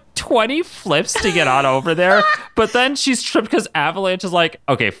does like 20 flips to get on over there. But then she's tripped because Avalanche is like,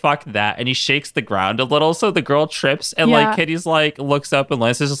 okay, fuck that. And he shakes the ground a little. So the girl trips, and like Kitty's like looks up, and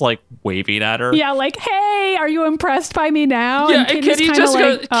Lance is just like waving at her. Yeah, like, hey, are you impressed by me now? Yeah, and Kitty just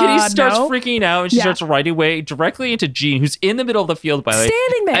like, Kitty starts freaking out, and she starts riding away directly into Jean, who's in the middle of the field, by the way.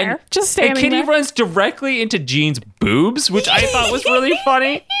 Standing there. Just standing there. And Kitty runs directly into Jean's boobs, which I thought was really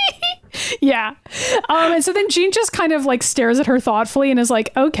funny. Yeah. And so then Jean just kind of like stares at her thoughtfully and is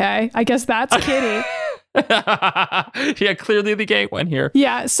like, okay, I guess that's Kitty. Yeah, clearly the gay one here.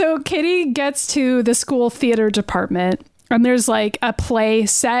 Yeah. So Kitty gets to the school theater department, and there's like a play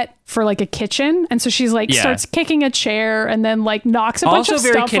set for like a kitchen. And so she's like starts kicking a chair and then like knocks a bunch of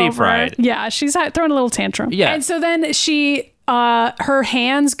stuff Kitty over. Pryde. Yeah. She's throwing a little tantrum. Yeah. And so then her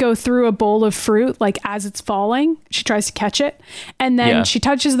hands go through a bowl of fruit, like as it's falling. She tries to catch it. And then she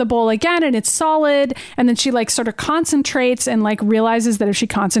touches the bowl again, and it's solid. And then she like sort of concentrates and like realizes that if she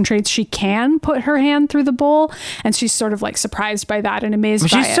concentrates, she can put her hand through the bowl. And she's sort of like surprised by that and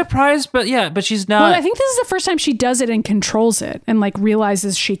amazed by it. She's surprised, but she's not. Well, I think this is the first time she does it and controls it and like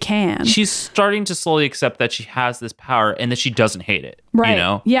realizes she can. She's starting to slowly accept that she has this power and that she doesn't hate it. Right. You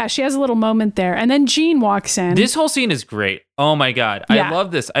know? Yeah, she has a little moment there. And then Jean walks in. This whole scene is great. Oh my God. Yeah. I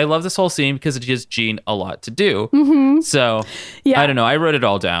love this. I love this whole scene because it gives Jean a lot to do. So Yeah. I don't know. I wrote it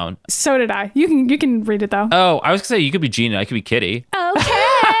all down. So did I. You can read it though. Oh, I was gonna say you could be Jean and I could be Kitty. Okay.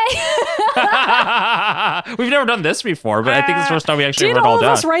 We've never done this before, but I think it's the first time we actually Did wrote it all all of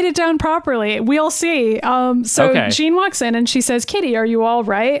down. us write it down properly? We'll see. So Okay. Jean walks in and she says, "Kitty, are you all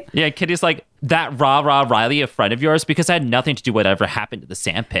right?" Yeah, Kitty's like, that rah Riley, a friend of yours, because I had nothing to do with whatever happened to the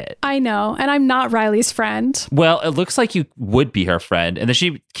sandpit. I know, and I'm not Riley's friend. Well, it looks like you would be her friend. And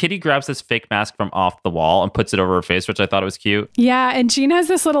then Kitty grabs this fake mask from off the wall and puts it over her face, which I thought was cute. Yeah, and Jean has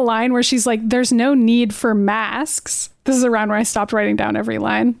this little line where she's like, "There's no need for masks." This is around where I stopped writing down every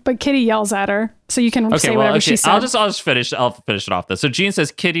line, but Kitty yells at her, so you can say whatever she said. I'll just finish it off though. So Jean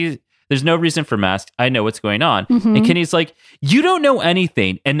says, Kitty, there's no reason for masks. I know what's going on. And Kitty's like, you don't know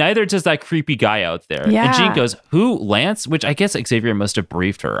anything, and neither does that creepy guy out there. Yeah. And Jean goes, who? Lance? Which I guess Xavier must have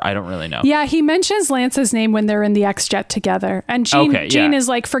briefed her. I don't really know. Yeah, he mentions Lance's name when they're in the X-Jet together. And Jean is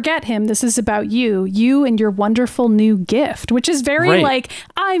like, forget him. This is about you and your wonderful new gift, which is very Right. like,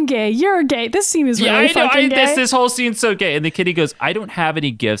 I'm gay, you're gay. This scene is really I know. fucking gay. This whole scene's so gay. And the Kitty goes, I don't have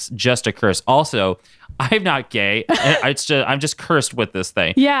any gifts, just a curse. Also, I'm not gay. I'm just cursed with this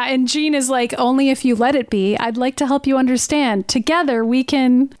thing. Yeah, and Jean is like, only if you let it be. I'd like to help you understand. Together we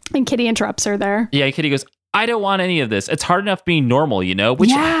can... And Kitty interrupts her there. Yeah, Kitty goes, I don't want any of this. It's hard enough being normal, you know? Which,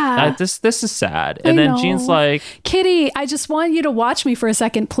 Yeah. this is sad. And then know. Jean's like, Kitty, I just want you to watch me for a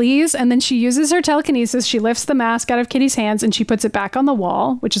second, please. And then she uses her telekinesis. She lifts the mask out of Kitty's hands and she puts it back on the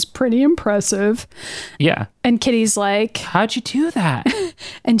wall, which is pretty impressive. yeah. And Kitty's like... How'd you do that?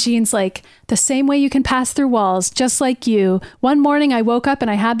 And Jean's like, the same way you can pass through walls, just like you. One morning I woke up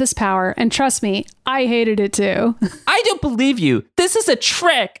and I had this power. And trust me, I hated it too. I don't believe you. This is a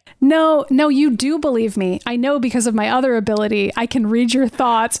trick. No, you do believe me. I know because of my other ability. I can read your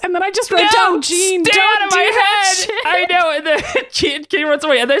thoughts. And then I just wrote down, Jean, stay don't out of do my that head. shit. I know. And then Kitty runs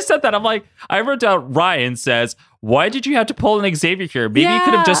away. And they said that. I'm like, I wrote down, Ryan says, why did you have to pull an Xavier here? Maybe you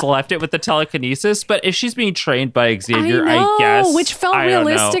could have just left it with the telekinesis. But if she's being trained by Xavier, I guess. Which felt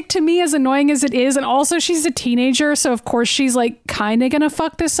realistic to me, as annoying as it is. And also, she's a teenager, so of course she's like kind of gonna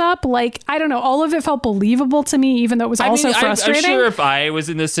fuck this up. Like, I don't know. All of it felt believable to me, even though it was also frustrating. I'm sure if I was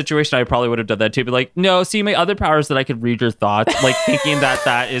in this situation, I probably would have done that too. But like, no, see, my other powers that I could read your thoughts, like thinking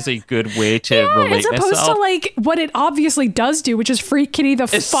that is a good way to relate as opposed myself. to like what it obviously does do, which is freak Kitty the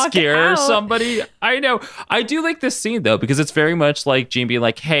fuck scare out. somebody. I know. I do like this scene though, because it's very much like Jean being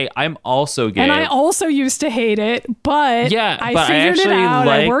like, hey, I'm also gay. And I also used to hate it, but yeah, I but figured actually it out.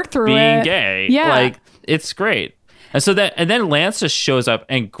 like I worked through being it. gay. Yeah. Like, it's great. And then Lance just shows up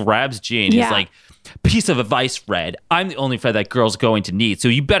and grabs Jean. Yeah. He's like, piece of advice, Red. I'm the only friend that girl's going to need, so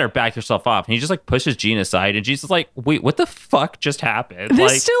you better back yourself off. And he just like pushes Jean aside, and Jean's just like, wait, what the fuck just happened?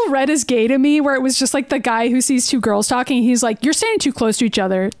 This like, still read as gay to me, where it was just like the guy who sees two girls talking. He's like, you're standing too close to each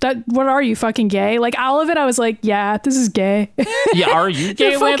other. What are you, fucking gay? Like, all of it, I was like, yeah, this is gay. yeah, are you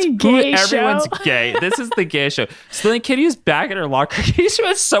gay, The Lance? fucking gay Everyone's show. gay. This is the gay show. So then Kitty's back at her locker. Kitty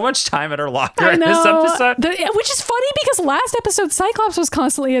spent so much time at her locker I in know. this episode. Which is funny because last episode, Cyclops was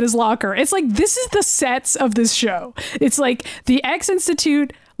constantly at his locker. It's like, this is the sets of this show. It's like the X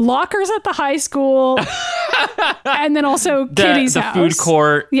Institute, lockers at the high school, and then also Kitty's the house. food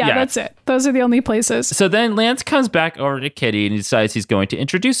court. Yeah, that's it. Those are the only places. So then Lance comes back over to Kitty and he decides he's going to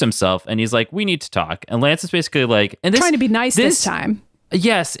introduce himself. And he's like, we need to talk. And Lance is basically like, and Trying to be nice this time.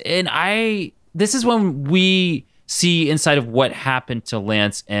 Yes. And this is when we see inside of what happened to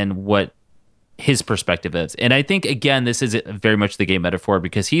Lance and what his perspective is. And I think, again, this is very much the gay metaphor,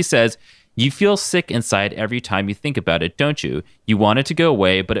 because he says, you feel sick inside every time you think about it, don't you? You want it to go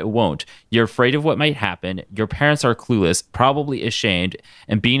away, but it won't. You're afraid of what might happen. Your parents are clueless, probably ashamed,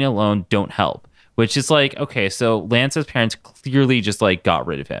 and being alone don't help. Which is like, okay, so Lance's parents clearly just like got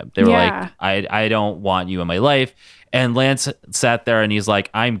rid of him. They were like, I don't want you in my life. And Lance sat there and he's like,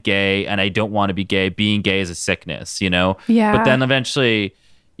 I'm gay and I don't want to be gay. Being gay is a sickness, you know? Yeah. But then eventually,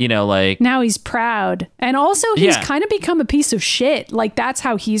 you know, like, now he's proud. And also he's kind of become a piece of shit. Like, that's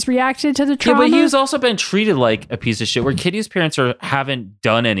how he's reacted to the trauma. Yeah, but he's also been treated like a piece of shit, where Kitty's parents haven't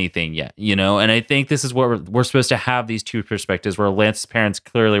done anything yet, you know? And I think this is what we're supposed to have, these two perspectives, where Lance's parents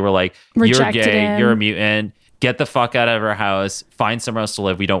clearly were like, Rejected you're gay, him. you're a mutant, get the fuck out of our house, find somewhere else to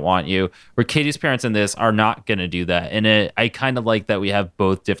live, we don't want you. Where Kitty's parents in this are not going to do that. And I kind of like that we have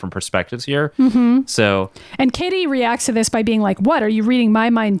both different perspectives here. Mm-hmm. So, and Kitty reacts to this by being like, what, are you reading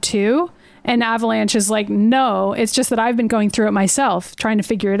my mind too? And Avalanche is like, no, it's just that I've been going through it myself, trying to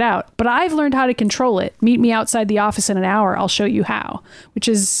figure it out. But I've learned how to control it. Meet me outside the office in an hour. I'll show you how. Which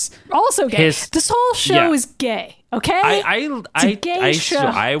is also gay. This whole show is gay. Okay?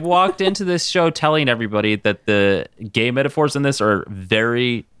 I walked into this show telling everybody that the gay metaphors in this are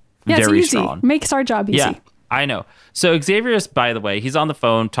very, very strong. Makes our job easy. Yeah, I know. So Xavier is, by the way, he's on the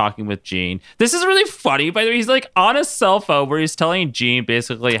phone talking with Jean. This is really funny, by the way. He's like on a cell phone where he's telling Jean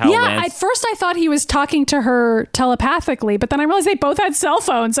basically how Lance... At first I thought he was talking to her telepathically, but then I realized they both had cell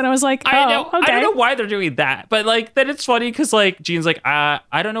phones, and I was like, I know. Okay. I don't know why they're doing that, but like then it's funny because like Jean's like, I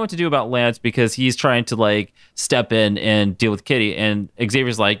don't know what to do about Lance because he's trying to like step in and deal with Kitty, and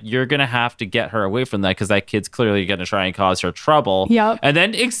Xavier's like, you're gonna have to get her away from that because that kid's clearly gonna try and cause her trouble. Yep. And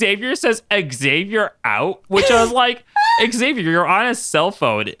then Xavier says, Xavier out, which I was like, Xavier, you're on a cell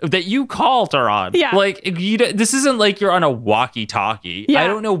phone that you called her on. Yeah. Like, this isn't like you're on a walkie-talkie. Yeah. I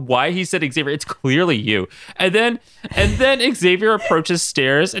don't know why he said Xavier. It's clearly you. And then Xavier approaches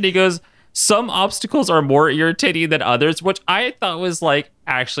stairs and he goes, some obstacles are more irritating than others, which I thought was like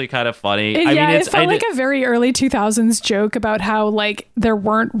actually kind of funny. It felt like a very early 2000s joke about how like there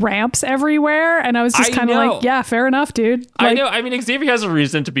weren't ramps everywhere, and I was just kind of like, yeah, fair enough, dude. Like, I know. I mean, Xavier has a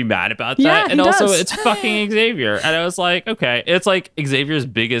reason to be mad about that, yeah, and also does. it's fucking Xavier. And I was like, okay, it's like Xavier's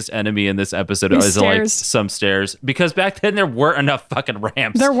biggest enemy in this episode is like some stairs, because back then there weren't enough fucking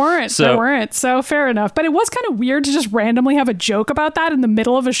ramps. There weren't. So fair enough. But it was kind of weird to just randomly have a joke about that in the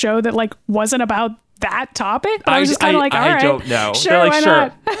middle of a show that like wasn't about that topic. But I was just kind of like, all right, I don't know. Sure, They're like, why sure.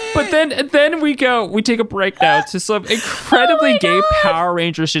 not? But then we take a break now to some incredibly gay Power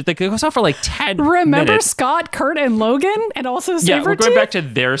Ranger shit that goes on for like 10 Remember minutes. Scott, Kurt, and Logan, and also Sabretooth? Yeah, we're going back to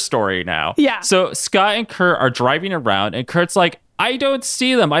their story now. Yeah. So Scott and Kurt are driving around, and Kurt's like, I don't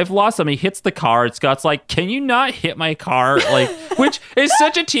see them. I've lost them. He hits the car. And Scott's like, can you not hit my car? Like, which is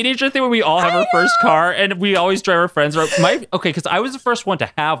such a teenager thing when we all have our first car and we always drive our friends around. Because I was the first one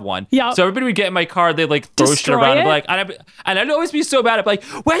to have one. Yeah. So everybody would get in my car, they'd like throw shit around and be like, and I'd always be so bad. I'd be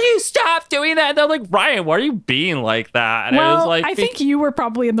like, will you stop doing that? And they're like, Ryan, why are you being like that? And I was like, I think you were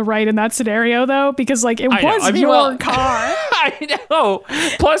probably in the right in that scenario though, because like it was your car. I know.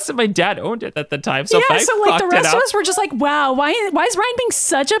 Plus, my dad owned it at the time. So yeah, so like the rest of us were just like, wow, why is Ryan being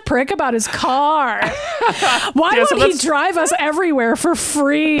such a prick about his car? Why won't he drive us everywhere for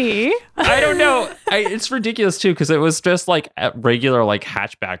free? I don't know. It's ridiculous too, because it was just like a regular like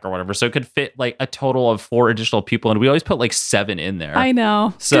hatchback or whatever, so it could fit like a total of 4 additional people, and we always put like 7 in there. I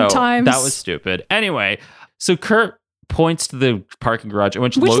know. So good times. That was stupid. Anyway, so Kurt points to the parking garage, in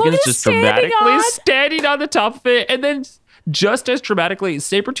which Logan is just dramatically standing on the top of it, and then just as dramatically,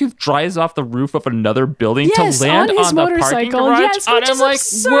 Sabretooth drives off the roof of another building to land on the parking garage. Yes, which is like,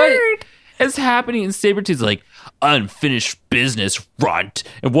 absurd. What is happening? And Sabretooth's like, unfinished business, runt.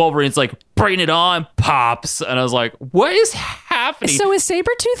 And Wolverine's like, bring it on, Pops. And I was like, what is happening? So is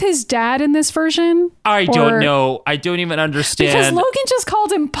Sabretooth his dad in this version? I don't know. I don't even understand. Because Logan just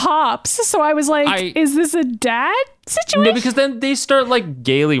called him Pops. So I was like, is this a dad situation? No, because then they start like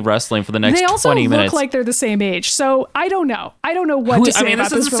gaily wrestling for the next 20 minutes. They also look like they're the same age. So I don't know. I don't know what to say about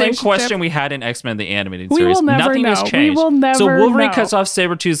this relationship. This is the same question we had in X-Men the Animated Series. Will never Nothing know. Has changed. We will never So Wolverine know. cuts off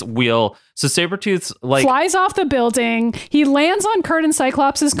Sabretooth's wheel. So Sabretooth's like flies off the building. He lands on Kurt and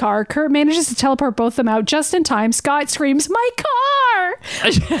Cyclops' car. Kurt manages to teleport both of them out just in time. Scott screams, "My car!"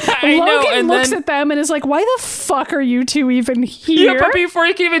 Logan looks at them and is like, "Why the fuck are you two even here?" Yeah, but before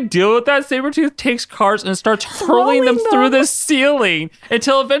he can even deal with that, Sabretooth takes cars and starts hurling them through the ceiling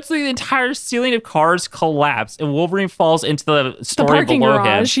until eventually the entire ceiling of cars collapse and Wolverine falls into the story below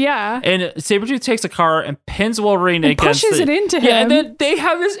garage, him. Yeah. And Sabretooth takes a car and pins Wolverine against pushes it into him. Yeah, and then they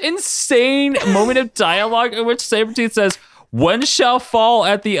have this insane moment of dialogue in which Sabretooth says, "One shall fall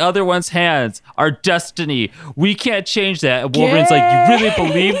at the other one's hands. Our destiny. We can't change that." And Wolverine's like, "You really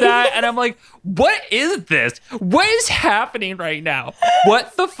believe that?" And I'm like, what is this? What is happening right now?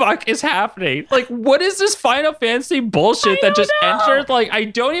 What the fuck is happening? Like, what is this Final Fantasy bullshit that just entered? Like, I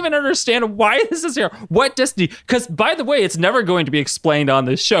don't even understand why this is here. What destiny? Because, by the way, it's never going to be explained on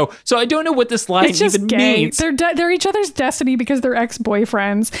this show. So I don't know what this line even means. They're each other's destiny because they're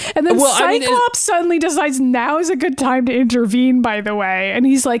ex-boyfriends. And then Cyclops suddenly decides now is a good time to intervene, by the way. And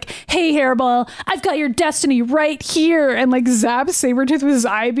he's like, "Hey, Hairball, I've got your destiny right here." And like zaps Sabretooth with his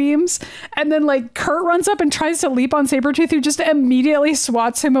eye beams. And then like Kurt runs up and tries to leap on Sabretooth, who just immediately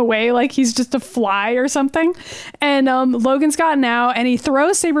swats him away like he's just a fly or something. And Logan's gotten out and he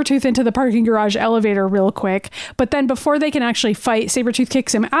throws Sabretooth into the parking garage elevator real quick. But then before they can actually fight, Sabretooth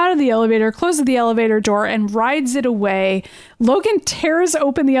kicks him out of the elevator, closes the elevator door, and rides it away. Logan tears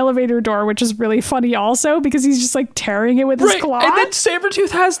open the elevator door, which is really funny also because he's just like tearing it with his claw. And then Sabretooth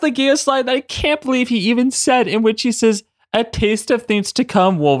has the gayest line that I can't believe he even said, in which he says, "A taste of things to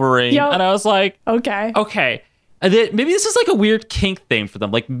come, Wolverine." Yep. And I was like, okay. And then maybe this is like a weird kink thing for them.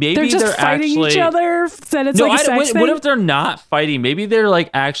 Like maybe They're just fighting actually each other. Then it's no, like a sex thing. what if they're not fighting? Maybe they're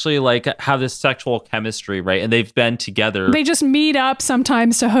like actually like have this sexual chemistry, right? And they've been together. They just meet up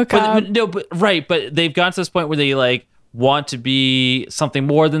sometimes to hook up. But they've gotten to this point where they like want to be something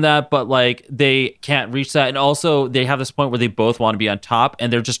more than that, but like they can't reach that. And also they have this point where they both want to be on top,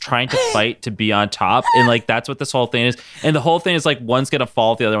 and they're just trying to fight to be on top. And like that's what this whole thing is. And the whole thing is like one's gonna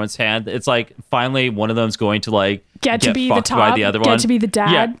fall off the other one's hand. It's like finally one of them's going to like get to be the fucked top, by the other one. get to be the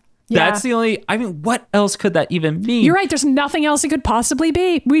dad. Yeah. That's the only. I mean, what else could that even mean? You're right. There's nothing else it could possibly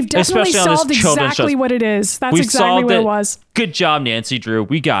be. We've definitely Especially on this solved children's exactly show. what it is. That's We've exactly solved what it it. was. Good job, Nancy Drew.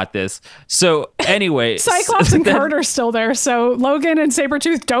 We got this. So anyway, Cyclops and Kurt are still there, so Logan and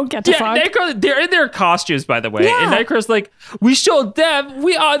Sabretooth don't get to fuck. Nightcrawler, they're in their costumes, by the way. Yeah. And Nightcrawler's like, "We showed them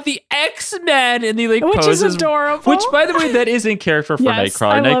we are the X-Men," and he like Which poses, is adorable. Which, by the way, that is in character for Yes,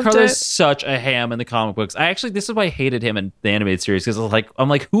 Nightcrawler. I loved Nightcrawler it. is such a ham in the comic books. This is why I hated him in the animated series, because I'm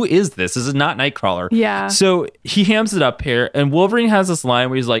like, who is this? This is not Nightcrawler. Yeah. So he hams it up here, and Wolverine has this line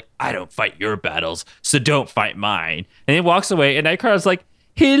where he's like, "I don't fight your battles, so don't fight mine." And he walks away, and Nightcrawler's like,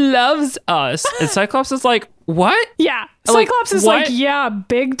 "He loves us." And Cyclops is like, "What?" Yeah. Like, Cyclops is what? like, yeah,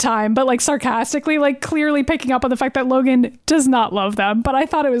 big time, but like sarcastically, like clearly picking up on the fact that Logan does not love them. But I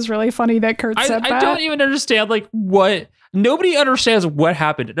thought it was really funny that Kurt said that. I don't even understand like what. Nobody understands what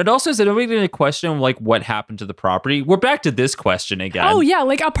happened. It also said nobody didn't question like what happened to the property. We're back to this question again. Oh yeah,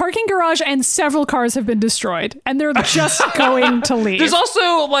 like a parking garage and several cars have been destroyed, and they're just going to leave. There's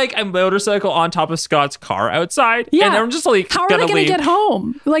also like a motorcycle on top of Scott's car outside. Yeah. And I'm just like, how are they going to leave. get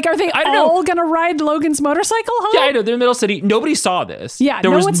home? Like, are they I don't all going to ride Logan's motorcycle home? Yeah, I know. They're in the middle of the city. Nobody saw this. Yeah,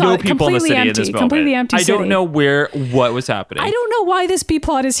 there no was one saw no it. people in the Completely city empty. at this moment. Completely empty I don't city. know what was happening. I don't know why this B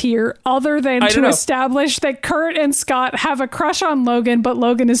plot is here, other than I to don't know. establish that Kurt and Scott have a crush on Logan, but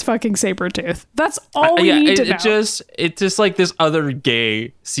Logan is fucking Sabretooth. That's all we need to know. It's just like this other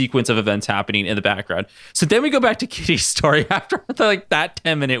gay sequence of events happening in the background. So then we go back to Kitty's story after like that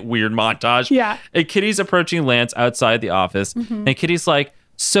 10-minute weird montage. Yeah. And Kitty's approaching Lance outside the office. Mm-hmm. And Kitty's like,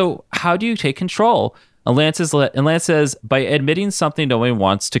 "So how do you take control?" And Lance says, "By admitting something no one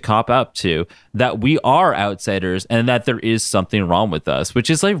wants to cop up to, that we are outsiders and that there is something wrong with us," which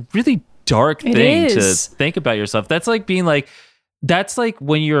is like really dark It thing is. to think about yourself. That's like being like, that's like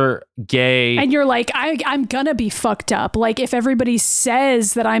when you're gay. And you're like, I'm gonna be fucked up. Like, if everybody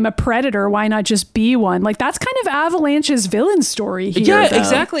says that I'm a predator, why not just be one? Like, that's kind of Avalanche's villain story here. Yeah, though.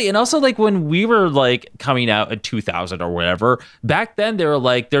 exactly. And also, like, when we were, like, coming out in 2000 or whatever, back then they were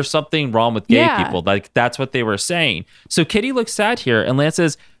like, there's something wrong with gay Yeah. people. Like, that's what they were saying. So Kitty looks sad here, and Lance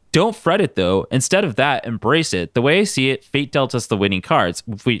says, "Don't fret it, though. Instead of that, embrace it. The way I see it, fate dealt us the winning cards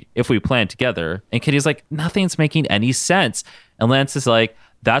if we plan together." And Kitty's like, "Nothing's making any sense." And Lance is like,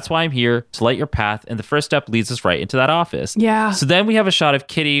 "That's why I'm here, to light your path, and the first step leads us right into that office." Yeah. So then we have a shot of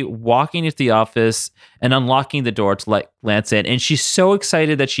Kitty walking into the office and unlocking the door to let Lance in. And she's so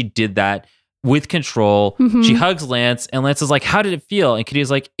excited that she did that with control. Mm-hmm. She hugs Lance, and Lance is like, "How did it feel?" And Kitty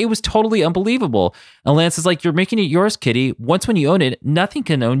is like, "It was totally unbelievable." And Lance is like, "You're making it yours, Kitty. Once when you own it, nothing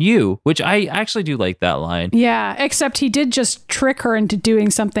can own you," which I actually do like that line. Yeah, except he did just trick her into doing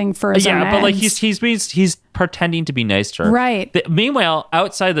something for his own Yeah, but like ends. he's pretending to be nice to her. Right. Meanwhile,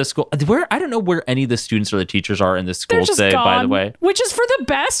 outside the school, I don't know where any of the students or the teachers are in this school They're just today, gone, by the way. which is for the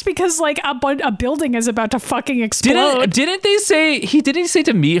best because like a building is about to fucking explode. Didn't they say didn't he say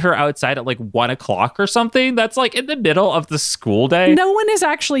to meet her outside at like 1:00 or something? That's like in the middle of the school day. No one is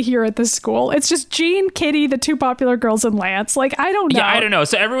actually here at this school. It's just Jean, Kitty, the two popular girls, and Lance. Like, I don't know. Yeah, I don't know.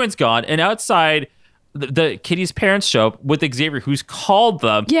 So everyone's gone, and outside, the Kitty's parents show up with Xavier, who's called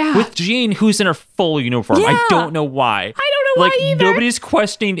them. Yeah. With Jean, who's in her full uniform. Yeah. I don't know why. I don't know like, why either. Nobody's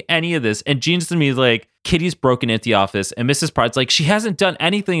questioning any of this, and Jean's to me like, Kitty's broken into the office, and Mrs. Pride's like, she hasn't done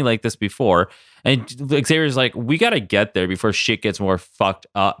anything like this before. And Xavier's like, we got to get there before shit gets more fucked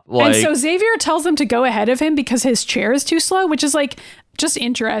up. Like, And so Xavier tells them to go ahead of him because his chair is too slow, which is like just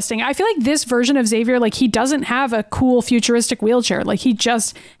interesting. I feel like this version of Xavier, like he doesn't have a cool futuristic wheelchair. Like he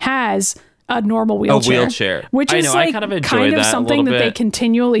just has a normal wheelchair. Which I is know, I like kind of enjoy kind of that a something little that they bit.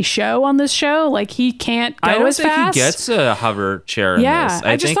 continually show on this show. Like he can't go I don't as think fast. he gets a hover chair in Yeah, this.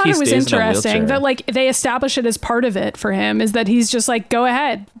 I just think thought he it was stays in a interesting wheelchair. that like they establish it as part of it for him is that he's just like, go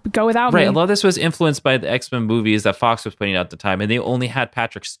ahead, go without Right, me. a lot of this was influenced by the X-Men movies that Fox was putting out at the time, and they only had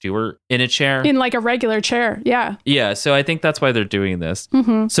Patrick Stewart in a chair. In like a regular chair. Yeah. Yeah, so I think that's why they're doing this.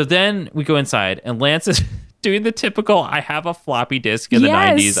 Mm-hmm. So then we go inside, and Lance is doing the typical, I have a floppy disk in the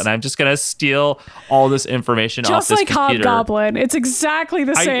Yes. 90s and I'm just going to steal all this information off Just this like computer. Hobgoblin. It's exactly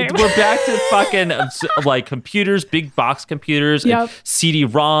the same. We're back to fucking like computers, big box computers, Yep. and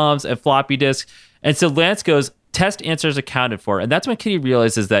CD-ROMs and floppy disks. And so Lance goes, test answers accounted for. And that's when Kitty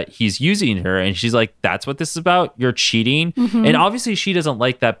realizes that he's using her. And she's like, that's what this is about? You're cheating? Mm-hmm. And obviously she doesn't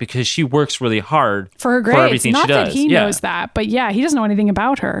like that because she works really hard for her grades. everything Not she does. that he Yeah. knows that, but yeah, he doesn't know anything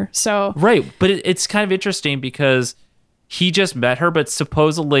about her. So Right. But it's kind of interesting because he just met her, but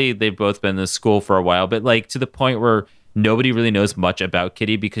supposedly they've both been in this school for a while, but like to the point where nobody really knows much about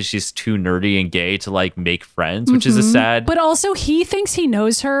Kitty because she's too nerdy and gay to like make friends, which is a sad. But also, he thinks he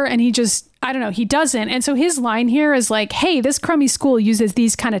knows her and he just, I don't know, he doesn't. And so his line here is like, hey, this crummy school uses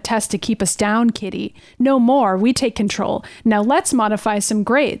these kind of tests to keep us down, Kitty. No more. We take control. Now let's modify some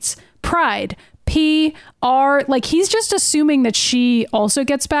grades. Pride. PR, like he's just assuming that she also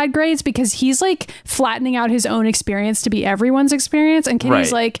gets bad grades because he's like flattening out his own experience to be everyone's experience. And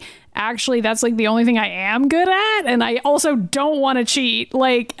Kitty's Right. like, actually, that's like the only thing I am good at. And I also don't want to cheat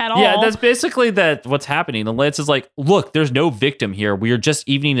like at all. Yeah, that's basically what's happening. And Lance is like, look, there's no victim here. We are just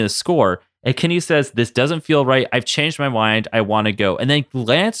evening the score. And Kenny says, this doesn't feel right. I've changed my mind. I want to go. And then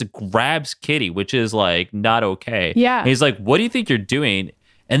Lance grabs Kitty, which is like not okay. Yeah. And he's like, what do you think you're doing?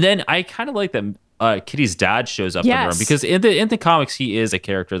 And then I kind of like that Kitty's dad shows up in the room Yes. because in the comics, he is a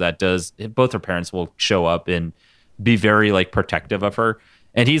character that does, both her parents will show up and be very like protective of her.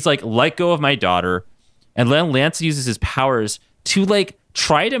 And he's like, let go of my daughter. And then Lance uses his powers to like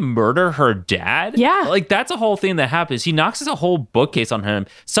try to murder her dad. Yeah. Like that's a whole thing that happens. He knocks a whole bookcase on him.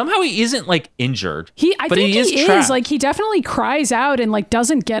 Somehow he isn't like injured. I but think he is trapped. like, he definitely cries out and like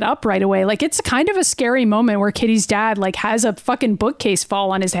doesn't get up right away. Like it's kind of a scary moment where Kitty's dad like has a fucking bookcase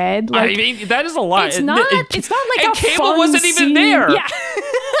fall on his head. Like, I mean, that is a lot. it's not like and a Cable fun wasn't even scene. there. Yeah.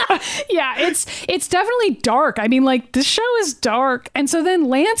 Yeah, it's definitely dark. I mean, like this show is dark. And so then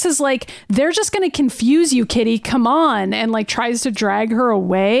Lance is like, they're just going to confuse you, Kitty. Come on. And like tries to drag her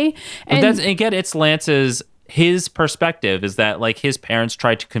away. But And that's again, it's his perspective is that like his parents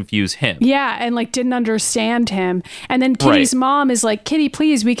tried to confuse him. yeah, and like didn't understand him. And then Kitty's Right. mom is like, Kitty,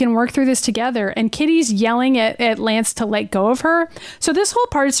 please, we can work through this together. And Kitty's yelling at Lance to let go of her. So this whole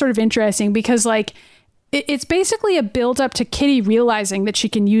part is sort of interesting because like it's basically a build up to Kitty realizing that she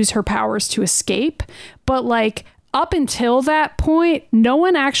can use her powers to escape. But like up until that point, no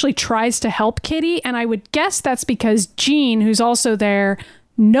one actually tries to help Kitty. And I would guess that's because Jean, who's also there,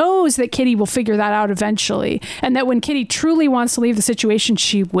 knows that Kitty will figure that out eventually, and that when Kitty truly wants to leave the situation,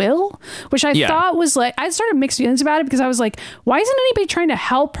 she will, which I Yeah. thought was like, I started mixed feelings about it because I was like, why isn't anybody trying to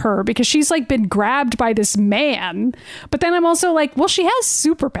help her? Because she's like been grabbed by this man. But then I'm also like, well, she has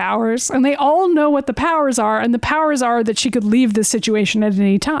superpowers and they all know what the powers are, and the powers are that she could leave this situation at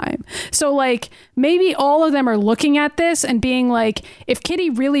any time. So like maybe all of them are looking at this and being like, if Kitty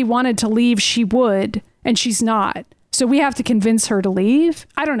really wanted to leave, she would, and she's not. So we have to convince her to leave.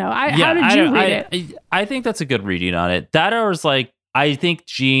 I don't know. How did you read it? I think that's a good reading on it. That or is like, I think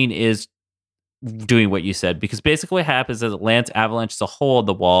Jean is doing what you said because basically what happens is Lance avalanches a hole in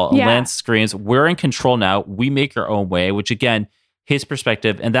the wall and Yeah. Lance screams, we're in control now. We make our own way, which again, his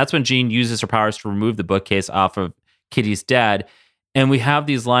perspective. And that's when Jean uses her powers to remove the bookcase off of Kitty's dad. And we have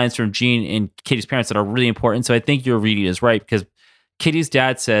these lines from Jean and Kitty's parents that are really important. So I think your reading is right because Kitty's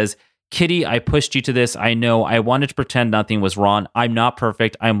dad says, Kitty, I pushed you to this. I know. I wanted to pretend nothing was wrong. I'm not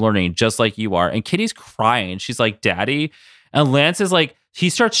perfect. I'm learning just like you are. And Kitty's crying. She's like, Daddy. And Lance is like, he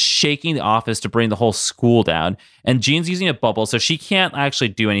starts shaking the office to bring the whole school down. And Jean's using a bubble. So she can't actually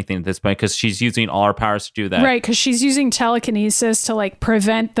do anything at this point because she's using all her powers to do that. Right, because she's using telekinesis to like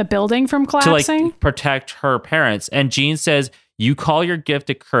prevent the building from To collapsing. like protect her parents. And Jean says, you call your gift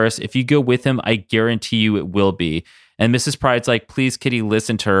a curse. If you go with him, I guarantee you it will be. And Mrs. Pride's like, please, Kitty,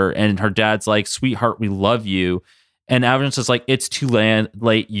 listen to her. And her dad's like, sweetheart, we love you. And Avalanche is like, it's too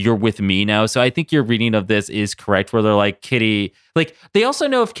late. You're with me now. So I think your reading of this is correct, where they're like, Kitty, like they also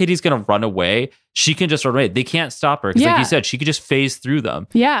know if Kitty's going to run away, she can just run away. They can't stop her. Because like Yeah. you said, she could just phase through them.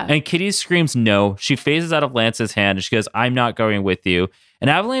 Yeah. And Kitty screams no. She phases out of Lance's hand and she goes, I'm not going with you. And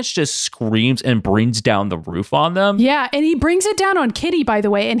Avalanche just screams and brings down the roof on them. Yeah, and he brings it down on Kitty, by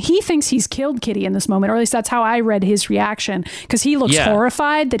the way, and he thinks he's killed Kitty in this moment, or at least that's how I read his reaction, because he looks Yeah.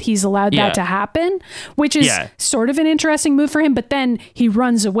 horrified that he's allowed Yeah. that to happen, which is Yeah. sort of an interesting move for him, but then he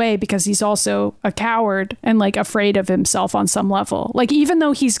runs away because he's also a coward and like afraid of himself on some level. Like even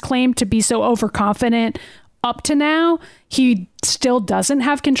though he's claimed to be so overconfident up to now, he still doesn't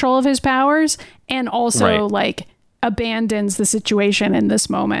have control of his powers and also Right. like abandons the situation in this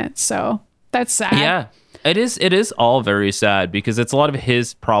moment. So that's sad. Yeah. It is all very sad because it's a lot of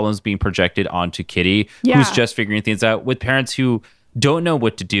his problems being projected onto Kitty, Yeah. who's just figuring things out, with parents who don't know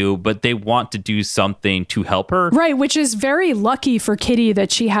what to do, but they want to do something to help her. Right, which is very lucky for Kitty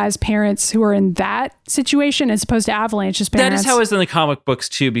that she has parents who are in that situation as opposed to Avalanche's parents. That is how it's in the comic books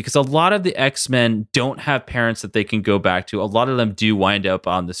too, because a lot of the X-Men don't have parents that they can go back to. A lot of them do wind up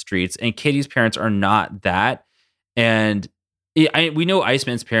on the streets, and Kitty's parents are not that. And we know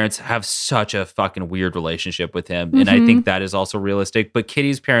Iceman's parents have such a fucking weird relationship with him, and I think that is also realistic. But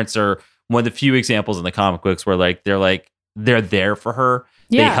Kitty's parents are one of the few examples in the comic books where they're there for her.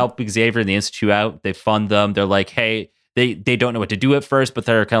 Yeah. They help Xavier and the Institute out. They fund them. They're like, hey, they don't know what to do at first, but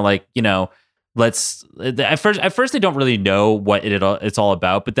they're kind of like, at first they don't really know what it's all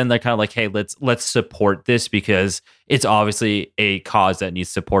about, but then they're kind of like, hey, let's support this because it's obviously a cause that needs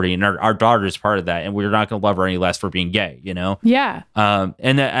supporting, and our daughter is part of that, and we're not going to love her any less for being gay, Yeah.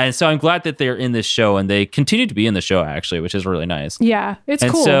 And so I'm glad that they're in this show, and they continue to be in the show actually, which is really nice. Yeah, it's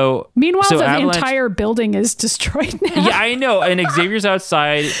And cool. Meanwhile, the Avalanche- entire building is destroyed now. Yeah, I know. And Xavier's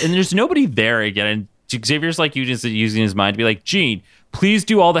outside, and there's nobody there again. And Xavier's like using his mind to be like, Jean, please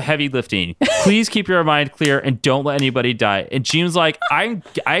do all the heavy lifting. Please keep your mind clear and don't let anybody die. And Jean's like,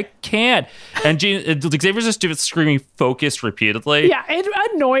 I can't. And Xavier's just screaming focus repeatedly. Yeah, it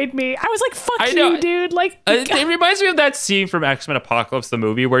annoyed me. I was like, fuck you, dude. Like, it reminds me of that scene from X-Men Apocalypse, the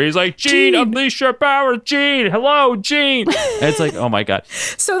movie, where he's like, Jean, unleash your power, Jean. Hello, Jean. And it's like, oh my God.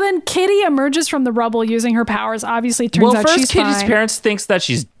 So then Kitty emerges from the rubble using her powers. Obviously, it turns out first she's Kitty's fine. parents thinks that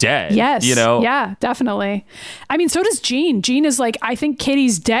she's dead. Yes. Yeah, definitely. I mean, so does Jean. Jean is like, I think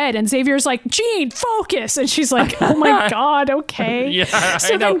Kitty's dead. And Xavier's like, Jean, focus. And she's like, oh my God, okay. Yeah,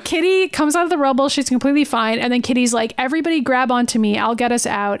 so I know. then Kitty comes out of the rubble. She's completely fine. And then Kitty's like, everybody grab onto me. I'll get us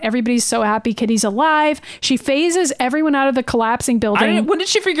out. Everybody's so happy Kitty's alive. She phases everyone out of the collapsing building. When did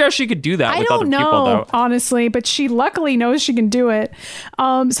she figure out she could do that I with don't other know, people, though? honestly, but she luckily knows she can do it.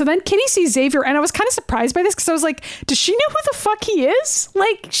 So then Kitty sees Xavier, and I was kind of surprised by this because I was like, does she know who the fuck he is?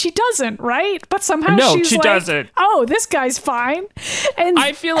 Like, she doesn't, right? But somehow No, she's she like, doesn't. oh, this guy's fine. And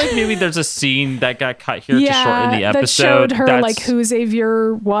I feel like maybe there's a scene that got cut here to shorten the episode. that showed her like who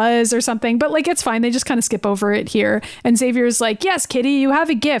Xavier was or something. But like, it's fine. They just kind of skip over it here. And Xavier's like, yes, Kitty, you have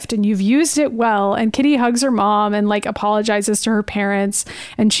a gift and you've used it well. And Kitty hugs her mom and like apologizes to her parents.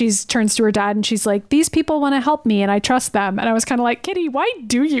 And turns to her dad and she's like, these people want to help me and I trust them. And I was kind of like, Kitty, why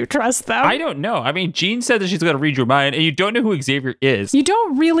do you trust them? I don't know. I mean, Jean said that she's going to read your mind, and you don't know who Xavier is. You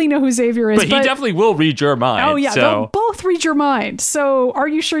don't really know who Xavier is. But he definitely will read your mind. Oh, yeah. So. They'll both read your mind. So are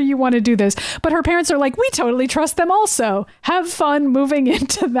you sure you want to do this? But her parents are like, we totally trust them also. Have fun moving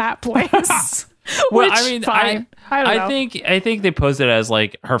into that place. Well, Which, I mean, fine. I don't know. I think they posed it as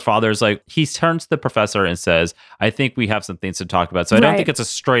like her father's like, he turns to the professor and says, I think we have some things to talk about. So I don't think it's a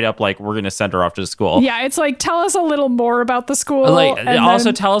straight up like, we're going to send her off to school. Yeah, it's like, tell us a little more about the school. Like, and also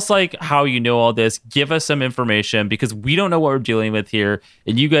then- tell us like how you know all this. Give us some information because we don't know what we're dealing with here,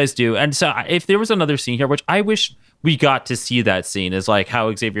 and you guys do. And so if there was another scene here, which I wish we got to see that scene, is like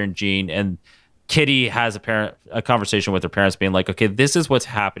how Xavier and Jean and Kitty has a conversation with her parents being like, okay, this is what's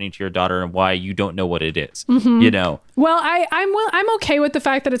happening to your daughter and why you don't know what it is. Mm-hmm. You know? Well, I'm okay with the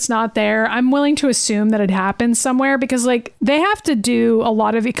fact that it's not there. I'm willing to assume that it happens somewhere because like they have to do a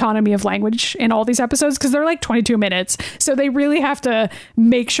lot of economy of language in all these episodes because they're like 22 minutes. So they really have to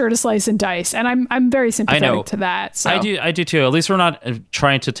make sure to slice and dice. And I'm very sympathetic to that. So. I do too. At least we're not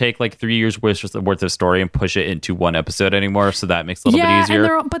trying to take like 3 years worth of story and push it into one episode anymore. So that makes it a little bit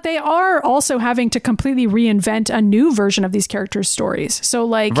easier. But they are also having to completely reinvent a new version of these characters' stories. So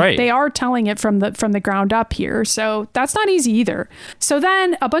like they are telling it from the ground up here. So that's not easy either. So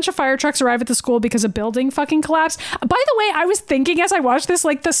then a bunch of fire trucks arrive at the school because a building fucking collapsed. By the way, I was thinking as I watched this,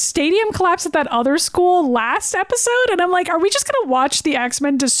 like the stadium collapsed at that other school last episode. And I'm like, are we just going to watch the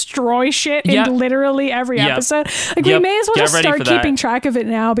X-Men destroy shit in literally every episode? Like we may as well just start keeping track of it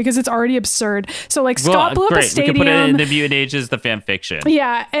now because it's already absurd. So like Scott blew up a stadium. We can put it in the Mutant Ages, the fan fiction.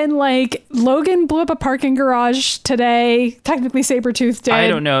 Yeah. And like Logan blew up a parking garage today. Technically Sabretooth did. I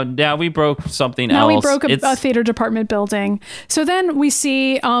don't know. Now we broke something else. Now we broke a theater department building. So then we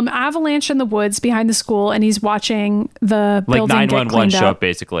see Avalanche in the woods behind the school, and he's watching the like building 911 get show up. up,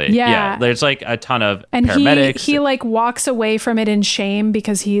 basically. Yeah. There's like a ton of and paramedics. he like walks away from it in shame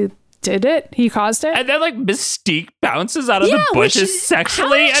because he did it. He caused it. And then like Mystique bounces out of the bushes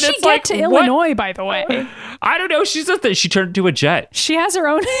sexually. How did and she it's get like, to Illinois, by the way? I don't know. She turned into a jet. She has her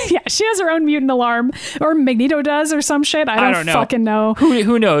own. Yeah, she has her own mutant alarm, or Magneto does, or some shit. I don't fucking know.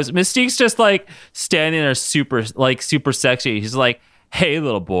 Who knows? Mystique's just like standing there, super sexy. He's like, hey,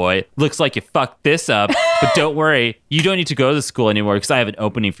 little boy, looks like you fucked this up, but don't worry, you don't need to go to the school anymore because I have an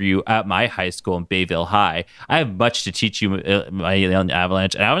opening for you at my high school in Bayville High. I have much to teach you, my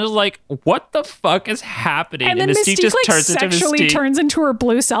Avalanche. And I was just like, what the fuck is happening? And then Mystique just sexually turns into her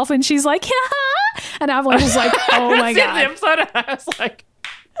blue self, and she's like, yeah. And Avalanche is like, oh my God. The episode, I was like...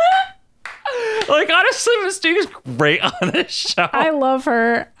 Like, honestly, Mystique is great on this show. I love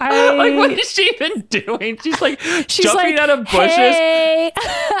her. Like, what is she even doing? She's like jumping out of bushes. Hey.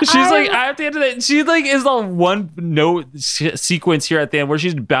 She's like, at the end of it, she like is on one note sequence here at the end where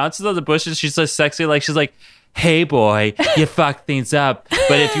she bounces on the bushes. She's so sexy. Like, she's like, hey, boy, you fuck things up.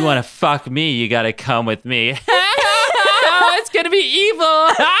 But if you want to fuck me, you got to come with me. It's going to be evil.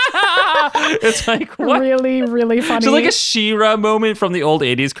 It's like, what? Really, really funny. So like a She-Ra moment from the old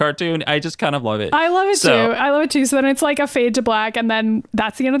 80s cartoon. I just kind of love it. I love it too. I love it too. So then it's like a fade to black, and then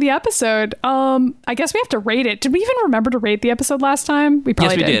that's the end of the episode. I guess we have to rate it. Did we even remember to rate the episode last time? We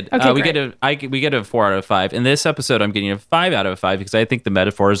probably did. Okay, we get a 4 out of 5. In this episode, I'm getting a 5 out of 5 because I think the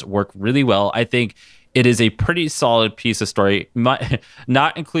metaphors work really well. I think it is a pretty solid piece of story,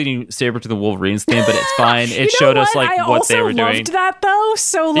 not including Sabretooth and Wolverine's theme, but it's fine. It showed us like what they were doing. I loved that though,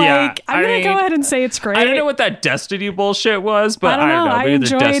 so like I'm gonna go ahead and say it's great. I don't know what that Destiny bullshit was, but I don't know. I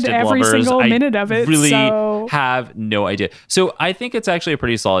enjoyed every single minute of it. Really have no idea. So I think it's actually a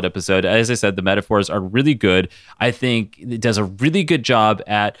pretty solid episode. As I said, the metaphors are really good. I think it does a really good job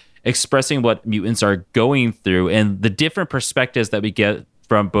at expressing what mutants are going through and the different perspectives that we get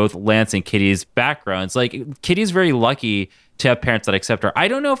from both Lance and Kitty's backgrounds. Like, Kitty's very lucky to have parents that accept her. I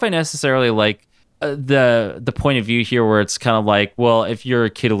don't know if I necessarily like the point of view here where it's kind of like, well, if you're a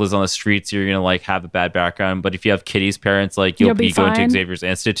kid who lives on the streets, you're gonna like have a bad background, but if you have Kitty's parents, like you'll be going to Xavier's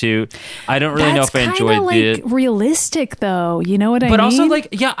Institute. I don't really know if I enjoyed it. Realistic though, you know what I mean? But also, like,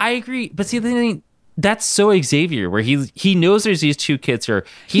 yeah, I agree. But see, the thing, that's so Xavier, where he knows there's these two kids here.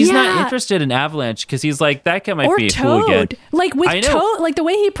 He's not interested in Avalanche because he's like, that guy might be a hooligan. Like with Toad, like the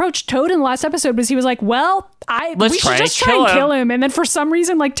way he approached Toad in the last episode was he was like, well, we should just try and kill him. And then for some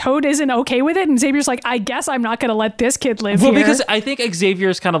reason, like Toad isn't okay with it, and Xavier's like, I guess I'm not going to let this kid live here. Well, because I think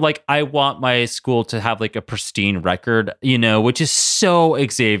Xavier's kind of like, I want my school to have like a pristine record, you know, which is so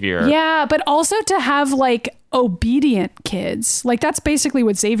Xavier. Yeah, but also to have like obedient kids. Like that's basically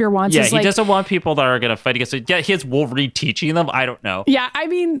what Xavier wants. Yeah, he doesn't want people that are going to fight against it. Yeah, he has Wolverine teaching them. I don't know. Yeah, I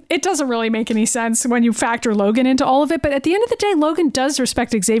mean, it doesn't really make any sense when you factor Logan into all of it. But at the end of the day, Logan does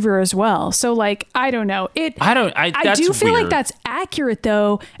respect Xavier as well. So like, I don't know. I do feel like that's accurate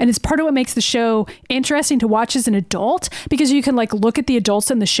though. And it's part of what makes the show interesting to watch as an adult, because you can like look at the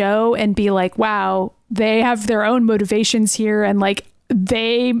adults in the show and be like, wow, they have their own motivations here. And like,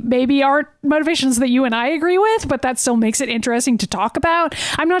 they maybe aren't motivations that you and I agree with, but that still makes it interesting to talk about.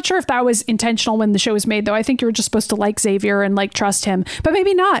 I'm not sure if that was intentional when the show was made, though. I think you were just supposed to like Xavier and like trust him, but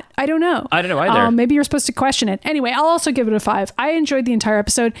maybe not. I don't know. I don't know either. Maybe you're supposed to question it. Anyway, I'll also give it a 5. I enjoyed the entire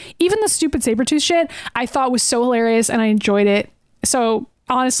episode. Even the stupid Sabretooth shit I thought was so hilarious, and I enjoyed it. So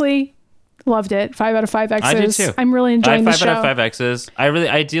honestly, loved it. 5 out of 5 X's. I did too. I'm really enjoying the show. 5 out of 5 X's.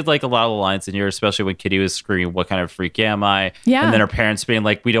 I did like a lot of the lines in here, especially when Kitty was screaming, "What kind of freak am I?" Yeah. And then her parents being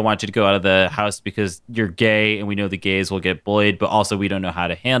like, "We don't want you to go out of the house because you're gay, and we know the gays will get bullied, but also we don't know how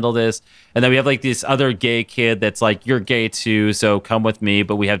to handle this." And then we have like this other gay kid that's like, "You're gay too, so come with me,"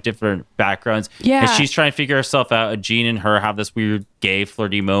 but we have different backgrounds. Yeah. And she's trying to figure herself out. And Jean and her have this weird gay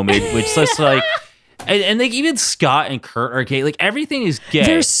flirty moment, which is just like. And like even Scott and Kurt are gay. Like everything is gay.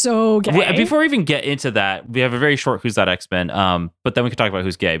 They're so gay. Before we even get into that, we have a very short Who's That X-Men. But then we can talk about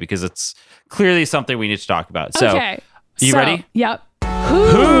who's gay because it's clearly something we need to talk about. So, okay. You ready? Yep.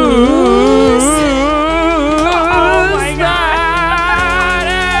 Who's that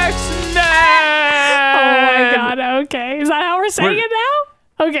X-Men? Oh my God. Okay. Is that how we're saying it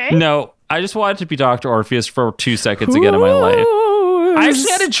now? Okay. No, I just wanted to be Dr. Orpheus for 2 seconds again in my life. I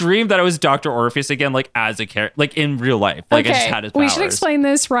actually had a dream that I was Dr. Orpheus again, like as a character, like in real life. Like I just had his powers. We should explain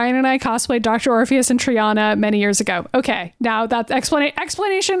this. Ryan and I cosplayed Dr. Orpheus and Triana many years ago. Okay, now that's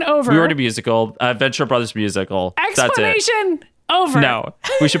explanation over. We were in a musical, Venture Brothers musical. Explanation over. No,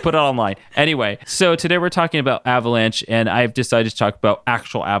 we should put it online. Anyway, so today we're talking about Avalanche, and I've decided to talk about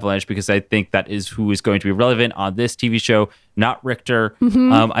actual Avalanche because I think that is who is going to be relevant on this TV show, not Richter.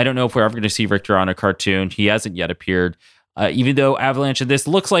 Mm-hmm. I don't know if we're ever going to see Richter on a cartoon. He hasn't yet appeared. Even though Avalanche in this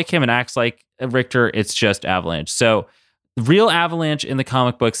looks like him and acts like Richter, it's just Avalanche. So real Avalanche in the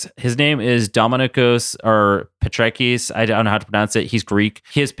comic books, his name is Dominikos or Petrakis. I don't know how to pronounce it. He's Greek.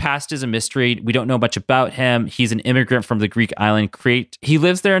 His past is a mystery. We don't know much about him. He's an immigrant from the Greek island Crete. He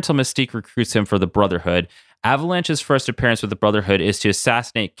lives there until Mystique recruits him for the Brotherhood. Avalanche's first appearance with the Brotherhood is to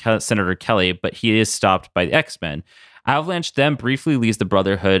assassinate Senator Kelly, but he is stopped by the X-Men. Avalanche then briefly leaves the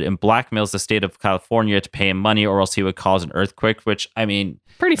Brotherhood and blackmails the state of California to pay him money, or else he would cause an earthquake, which, I mean,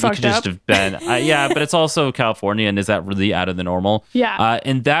 Pretty it fucked could just up. have been. Yeah, but it's also California, and is that really out of the normal? Yeah.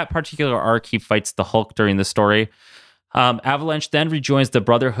 In that particular arc, he fights the Hulk during the story. Avalanche then rejoins the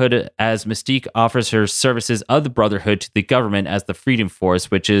Brotherhood as Mystique offers her services of the Brotherhood to the government as the Freedom Force,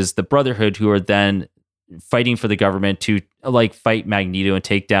 which is the Brotherhood who are then fighting for the government to like fight Magneto and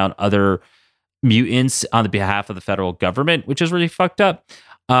take down other mutants on the behalf of the federal government, which is really fucked up.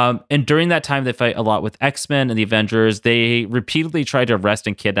 And during that time, they fight a lot with X-Men and the Avengers. They repeatedly try to arrest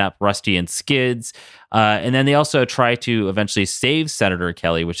and kidnap Rusty and Skids. And then they also try to eventually save Senator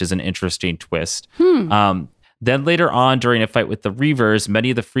Kelly, which is an interesting twist. Then later on, during a fight with the Reavers,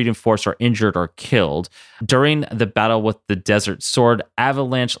 many of the Freedom Force are injured or killed. During the battle with the Desert Sword,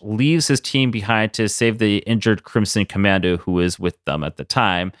 Avalanche leaves his team behind to save the injured Crimson Commando who is with them at the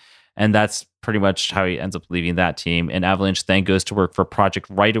time. And that's pretty much how he ends up leaving that team. And Avalanche then goes to work for Project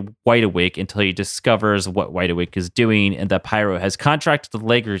Wide Awake until he discovers what Wide Awake is doing and that Pyro has contracted the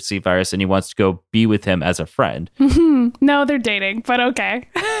legacy virus and he wants to go be with him as a friend. No, they're dating, but okay.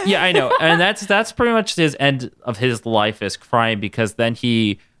 Yeah, I know. And that's pretty much his end of his life as crime, because then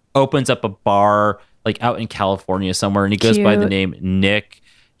he opens up a bar like out in California somewhere and he goes by the Cute. name Nick.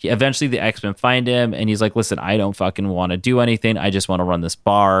 Eventually the X-Men find him and he's like, listen, I don't fucking want to do anything. I just want to run this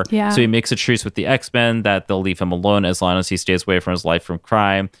bar. Yeah. So he makes a truce with the X-Men that they'll leave him alone as long as he stays away from his life from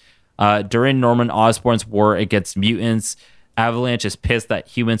crime. During Norman Osborn's war against mutants, Avalanche is pissed that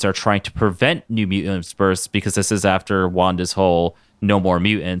humans are trying to prevent New Mutants births because this is after Wanda's whole no more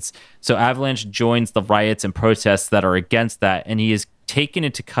mutants. So Avalanche joins the riots and protests that are against that, and he is taken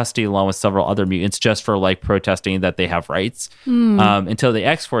into custody along with several other mutants just for like protesting that they have rights until the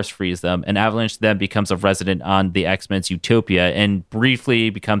X-Force frees them. And Avalanche then becomes a resident on the X-Men's Utopia and briefly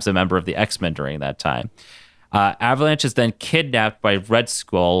becomes a member of the X-Men during that time. Avalanche is then kidnapped by Red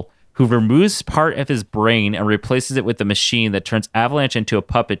Skull, who removes part of his brain and replaces it with a machine that turns Avalanche into a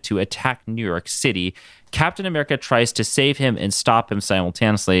puppet to attack New York City. Captain America tries to save him and stop him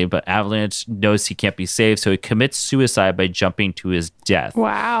simultaneously, but Avalanche knows he can't be saved, so he commits suicide by jumping to his death.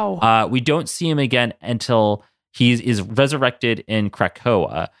 Wow. We don't see him again until he is resurrected in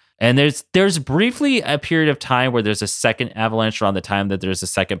Krakoa. And there's briefly a period of time where there's a second Avalanche around the time that there's a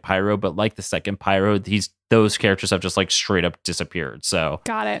second Pyro, but like the second Pyro, those characters have just like straight up disappeared. So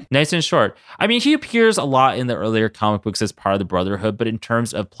Got it. nice and short. I mean, he appears a lot in the earlier comic books as part of the Brotherhood, but in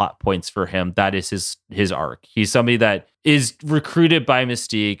terms of plot points for him, that is his arc. He's somebody that is recruited by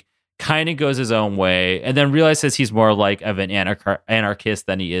Mystique, kind of goes his own way, and then realizes he's more like of an anarchist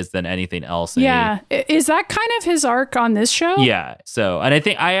than he is than anything else. And Yeah. Is that kind of his arc on this show? yeah. So, and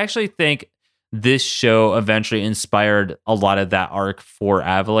I actually think this show eventually inspired a lot of that arc for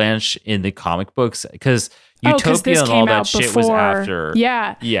Avalanche in the comic books, because Utopia this and all came that out shit was before. after.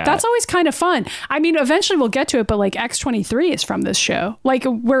 Yeah. Yeah. That's always kind of fun. I mean, eventually we'll get to it, but like X-23 is from this show. Like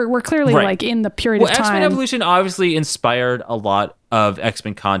we're clearly Right. like in the period Well, of X-Men time. Evolution obviously inspired a lot of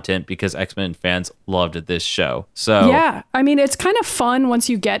X-Men content because X-Men fans loved this show. So Yeah. I mean, it's kind of fun once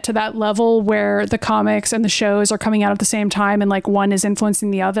you get to that level where the comics and the shows are coming out at the same time and like one is influencing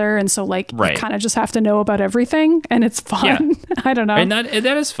the other. And so like Right. you kind of just have to know about everything and it's fun. I don't know. and that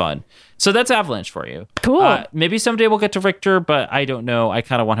is fun. So that's Avalanche for you. Cool. Maybe someday we'll get to Richter, but I don't know. I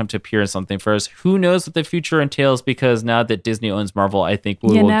kind of want him to appear in something first. Who knows what the future entails? Because now that Disney owns Marvel, I think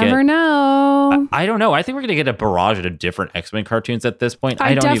we you will never get. know. I don't know. I think we're gonna get a barrage of different X-Men cartoons at this point.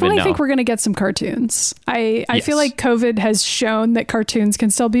 I don't even definitely know. think we're going to get some cartoons. I Yes. feel like COVID has shown that cartoons can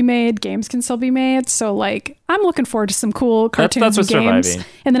still be made, games can still be made. So like I'm looking forward to some cool cartoons that's what's and games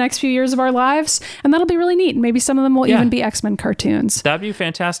surviving. in the next few years of our lives. And that'll be really neat. Maybe some of them will Yeah. even be X-Men cartoons. That'd be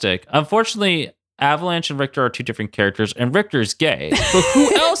fantastic. Unfortunately, Avalanche and Richter are two different characters, and Richter's gay. But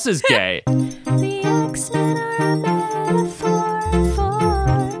who else is gay? The X-Men are a metaphor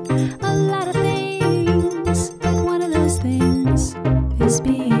for a lot of things, but one of those things is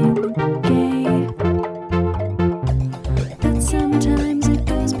being gay. But sometimes it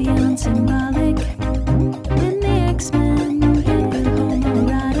goes beyond symbolic. When the X-Men get the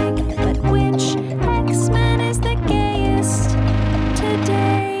homoerotic, but which X-Men is the gayest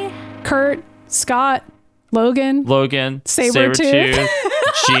today? Kurt, Scott, Logan, Logan, Sabretooth. Sabretooth,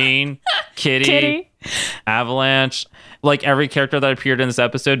 Jean, Kitty. Avalanche, like every character that appeared in this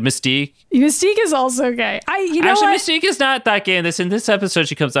episode. Mystique. Mystique is also gay. You know Actually, what? Mystique is not that gay in this. In this episode,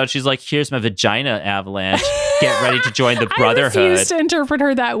 she comes out. She's like, "Here's my vagina, Avalanche. Get ready to join the I Brotherhood." refuse to interpret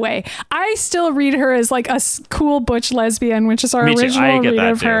her that way. I still read her as like a cool butch lesbian, which is our Me too. I original get read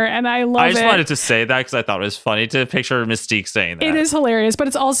that of too. her, and I love I just it. wanted to say that because I thought it was funny to picture Mystique saying that. It is hilarious, but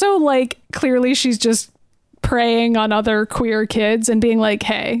it's also like clearly she's just preying on other queer kids and being like,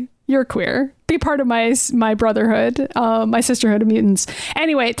 hey, you're queer. Be part of my brotherhood, my sisterhood of mutants.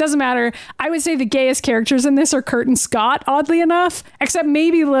 Anyway, it doesn't matter. I would say the gayest characters in this are Kurt and Scott, oddly enough, except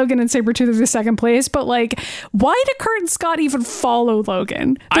maybe Logan and Sabretooth are the second place. But like, why do Kurt and Scott even follow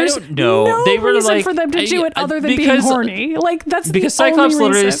Logan? There's I don't know. No They were reason like, for them to do it other than being because- horny. Like that's Because the Cyclops only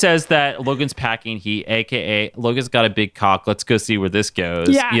literally reason. says that Logan's packing heat, aka Logan's got a big cock. Let's go see where this goes.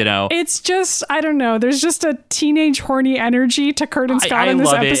 Yeah, You know, it's just I don't know. There's just a teenage horny energy to Kurt and Scott I in this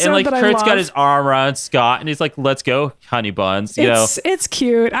love it. episode And like that I Kurt's love. got his arm around Scott and he's like, let's go, honey buns. You know, It's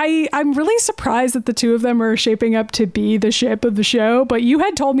cute. I'm really surprised that the two of them are shaping up to be the ship of the show. But you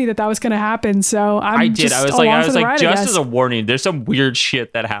had told me that was going to happen, so I did. Just I was along like, for the ride, I just guess. as a warning, there's some weird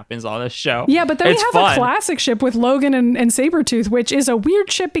shit that happens on this show. Yeah, but then it's we have fun. a classic ship with Logan and Sabretooth, which is a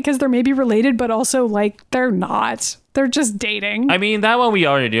weird ship because they're maybe related, but also like they're not. They're just dating. I mean, that one we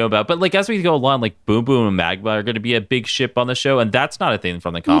already knew about, but like as we go along, like Boom Boom and Magma are going to be a big ship on the show, and that's not a thing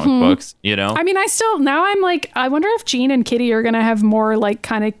from the comic books, you know? I mean, I'm like, I wonder if Jean and Kitty are going to have more like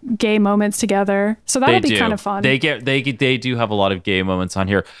kind of gay moments together. So that'll be kind of fun. They do have a lot of gay moments on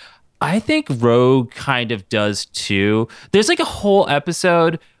here. I think Rogue kind of does too. There's like a whole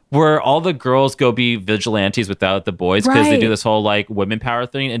episode where all the girls go be vigilantes without the boys because they do Right. this whole like women power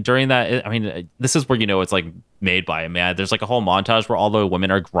thing. And during that, I mean, this is where you know it's like made by a man. There's like a whole montage where all the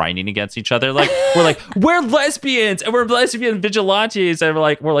women are grinding against each other. Like we're lesbians and we're lesbian vigilantes, and we're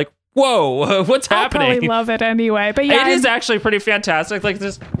like whoa, what's I'll happening? probably love it anyway. But yeah, It is actually pretty fantastic. Like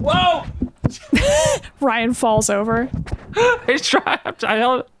this, whoa. Ryan falls over. I dropped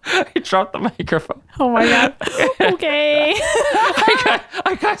the microphone. Oh my god. Okay.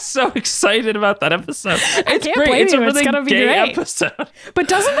 I got so excited about that episode. It's can't great. blame It's a you. It's really gonna be gay great. episode. But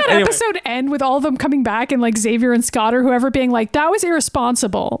doesn't that Anyway. episode end with all of them coming back and like Xavier and Scott or whoever being like, that was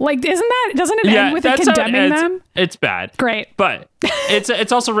irresponsible? Like, doesn't it end with it that's how condemning ends. them? It's bad. Great. But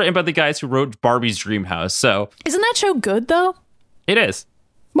it's also written by the guys who wrote Barbie's Dream House, so Isn't that show good though? it is.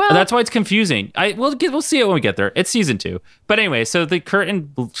 Well, And that's why it's confusing. We'll see it when we get there. It's season 2. But anyway, so the Kurt and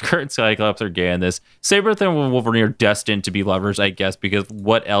Cyclops are gay in this. Sabretooth and Wolverine are destined to be lovers, I guess, because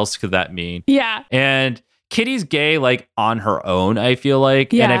what else could that mean? yeah. And Kitty's gay, like, on her own, I feel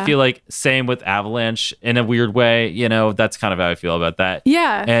like. And I Yeah. feel like same with Avalanche in a weird way. You know, that's kind of how I feel about that.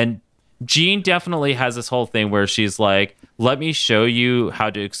 Yeah. And Jean definitely has this whole thing where she's like, let me show you how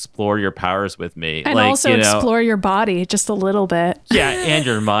to explore your powers with me. And like, also you know, explore your body just a little bit. yeah, and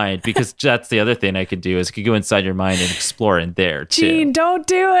your mind, because that's the other thing I could do is I could go inside your mind and explore in there too. Jean, don't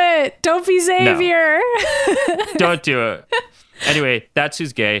do it. Don't be Xavier. Don't do it. Anyway, that's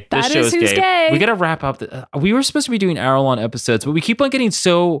who's gay. This That show is is who's gay. We got to wrap up. We were supposed to be doing hour-long episodes, but we keep on getting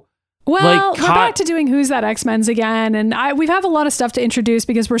so Well, like, we're back to doing Who's That X-Men's again, and we have a lot of stuff to introduce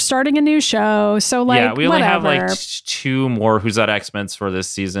because we're starting a new show. So like, yeah, we only have whatever. like 2 more Who's That X-Men's for this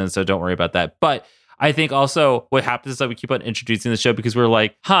season, so don't worry about that. But I think also what happens is that we keep on introducing the show because we're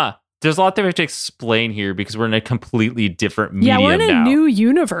like, there's a lot that we have to explain here because we're in a completely different medium Yeah, we're in a now. new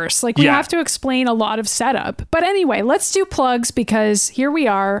universe. Like we Yeah. have to explain a lot of setup. But anyway, let's do plugs because here we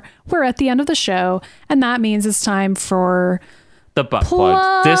are. We're at the end of the show, and that means it's time for The butt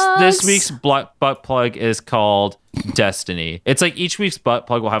plug. This Plugs. week's butt plug is called Destiny. It's like each week's butt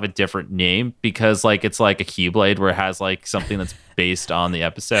plug will have a different name because like it's like a Keyblade where it has like something that's based on the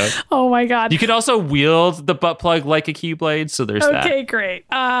episode. Oh my god. You can also wield the butt plug like a Keyblade, so there's that. Okay, great.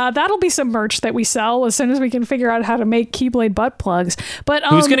 That'll be some merch that we sell as soon as we can figure out how to make Keyblade butt plugs. But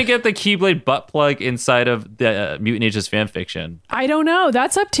Who's gonna get the Keyblade butt plug inside of the Mutant Ages fan fiction? I don't know.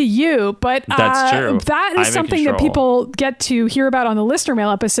 That's up to you. But That's true. That I'm is in something that control. people get to hear about on the listener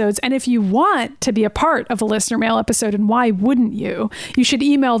mail episodes. And if you want to be a part of a listener mail episode, and why wouldn't you? You should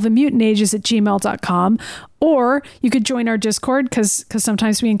email themutantages@gmail.com. Or you could join our Discord because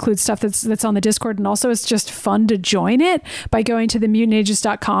sometimes we include stuff that's on the Discord, and also it's just fun to join it by going to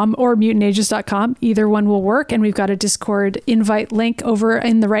themutantages.com or mutantages.com. Either one will work, and we've got a Discord invite link over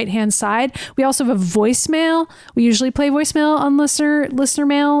in the right-hand side. We also have a voicemail. We usually play voicemail on listener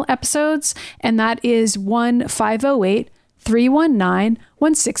mail episodes, and that is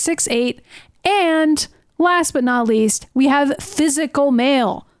 1-508-319-1668. And last but not least, we have physical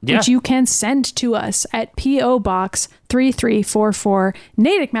mail, which you can send to us at P.O. Box 3344,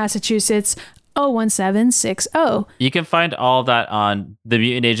 Natick, Massachusetts, 01760. You can find all of that on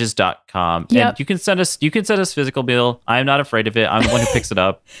themutantages.com. Yep. And you can send us physical mail. I'm not afraid of it. I'm the one who picks it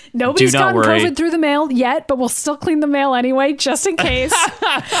up. Nobody's Do not gotten worry. COVID through the mail yet, but we'll still clean the mail anyway, just in case.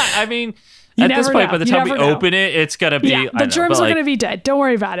 I mean, You At this never point, know. by the You time we never know. open it, it's gonna be. Yeah, the germs are going to be dead. Don't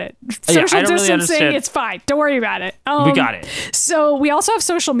worry about it. I Social don't really distancing, understand. it's fine. Don't worry about it. We got it. So we also have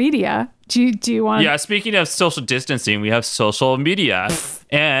social media. Do you want? Yeah, speaking of social distancing, we have social media,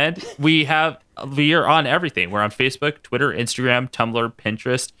 and we are on everything. We're on Facebook, Twitter, Instagram, Tumblr,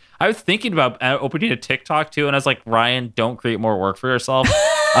 Pinterest. I was thinking about opening a TikTok too, and I was like, Ryan, don't create more work for yourself.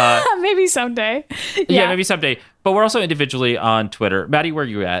 Maybe someday. Yeah, maybe someday. But we're also individually on Twitter. Maddie, where are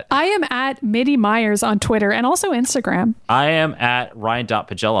you at? I am at Mitty Myers on Twitter and also Instagram. I am at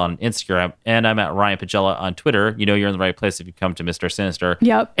Ryan.Pagella on Instagram, and I'm at Ryan Pagella on Twitter. You know you're in the right place if you come to Mr. Sinister.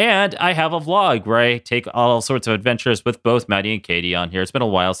 Yep. And I have a vlog where I take all sorts of adventures with both Maddie and Katie on here. It's been a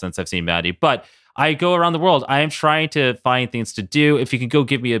while since I've seen Maddie, but I go around the world. I am trying to find things to do. If you can go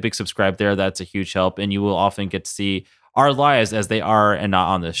give me a big subscribe there, that's a huge help, and you will often get to see our lives as they are and not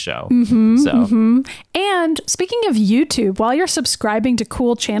on this show. And speaking of YouTube, while you're subscribing to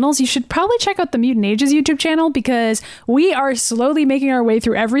cool channels, you should probably check out the Mutant Ages YouTube channel because we are slowly making our way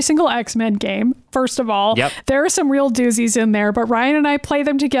through every single X-Men game. First of all, there are some real doozies in there, but Ryan and I play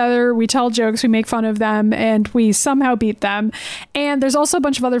them together. We tell jokes, we make fun of them, and we somehow beat them. And there's also a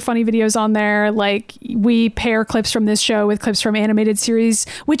bunch of other funny videos on there. Like we pair clips from this show with clips from animated series,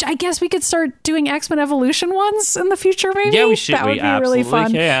 which I guess we could start doing X-Men Evolution ones in the future. Maybe yeah, we should. that would we be really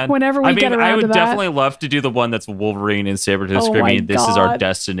fun. Can. Whenever we get around I would to that. definitely love to do the one that's Wolverine and Sabretooth screaming, "This is our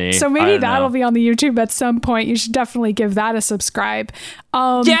destiny." So maybe that'll be on the YouTube at some point. You should definitely give that a subscribe.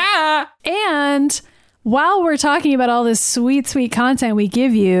 Yeah. And while we're talking about all this sweet, sweet content we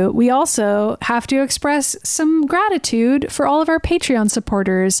give you, we also have to express some gratitude for all of our Patreon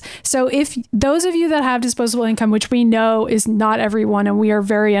supporters. So if those of you that have disposable income, which we know is not everyone, and we are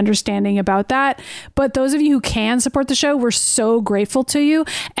very understanding about that, but those of you who can support the show, we're so grateful to you.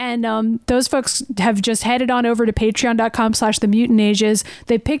 And those folks have just headed on over to patreon.com/themutanages.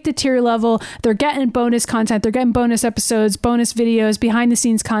 They picked a tier level. They're getting bonus content. They're getting bonus episodes, bonus videos, behind the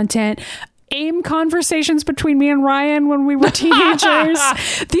scenes content. AIM conversations between me and Ryan when we were teenagers.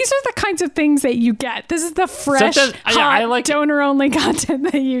 These are the kinds of things that you get. This is the fresh, hot, donor-only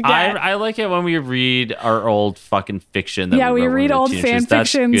content that you get. I like it when we read our old fucking fiction. That we read old fan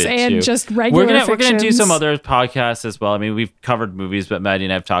fictions and just regular fictions. We're gonna do some other podcasts as well. I mean, we've covered movies, but Maddie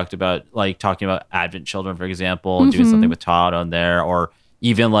and I have talked about talking about Advent Children, for example, doing something with Todd on there, or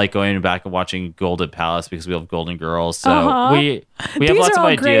even going back and watching Golden Palace because we have Golden Girls. So we have These lots are of all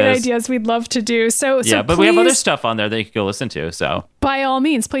ideas. Great ideas we'd love to do. So but we have other stuff on there that you can go listen to. So by all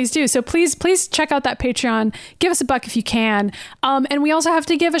means, please do. So please check out that Patreon. Give us a buck if you can. And we also have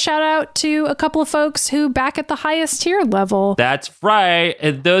to give a shout out to a couple of folks who back at the highest tier level. That's right.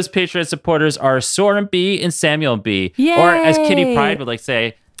 And those Patreon supporters are Soren B and Samuel B. Yay. Or as Kitty Pryde would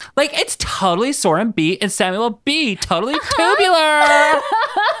say, it's totally Soren B and Samuel B. Totally tubular.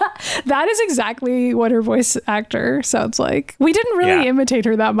 That is exactly what her voice actor sounds like. We didn't really imitate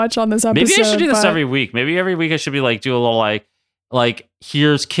her that much on this episode. Maybe I should do this every week. Maybe every week I should be do a little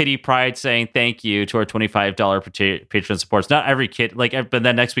here's Kitty Pryde saying thank you to our $25 Patreon supports. Not every kid, but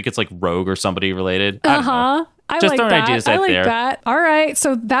then next week it's Rogue or somebody related. I like that. I like that. All right.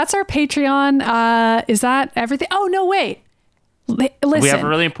 So that's our Patreon. Is that everything? Oh, no, wait. Listen, we have a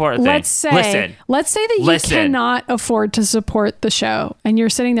really important thing. Let's say that you cannot afford to support the show and you're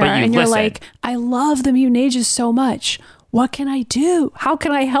sitting there and you're like, I love the Mutant Ages so much. What can I do? How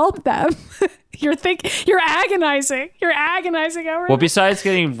can I help them? You're agonizing. You're agonizing over Well, besides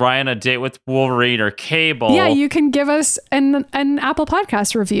getting Ryan a date with Wolverine or Cable. Yeah, you can give us an Apple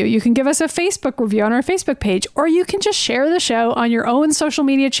Podcast review. You can give us a Facebook review on our Facebook page, or you can just share the show on your own social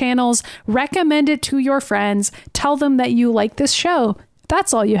media channels, recommend it to your friends, tell them that you like this show.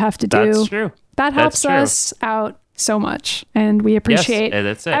 That's all you have to do. That's true. That helps us out so much, and we appreciate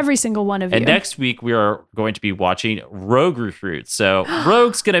every single one of you. And next week we are going to be watching Rogue Recruit. So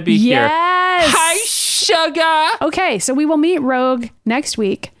Rogue's going to be here. Hi, sugar. Okay, so we will meet Rogue next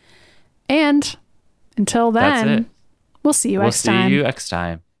week, and until then, we'll see you next time. We'll see you next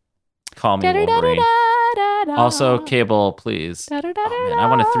time. Call me Wolverine. Also, Cable, please. Oh, man, I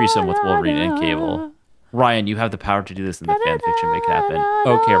want a threesome with Wolverine and Cable. Ryan, you have the power to do this in the fan fiction. Make it happen.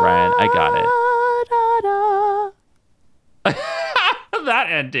 Okay, Ryan, I got it. That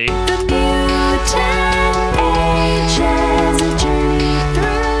ending. The Mutant Ages.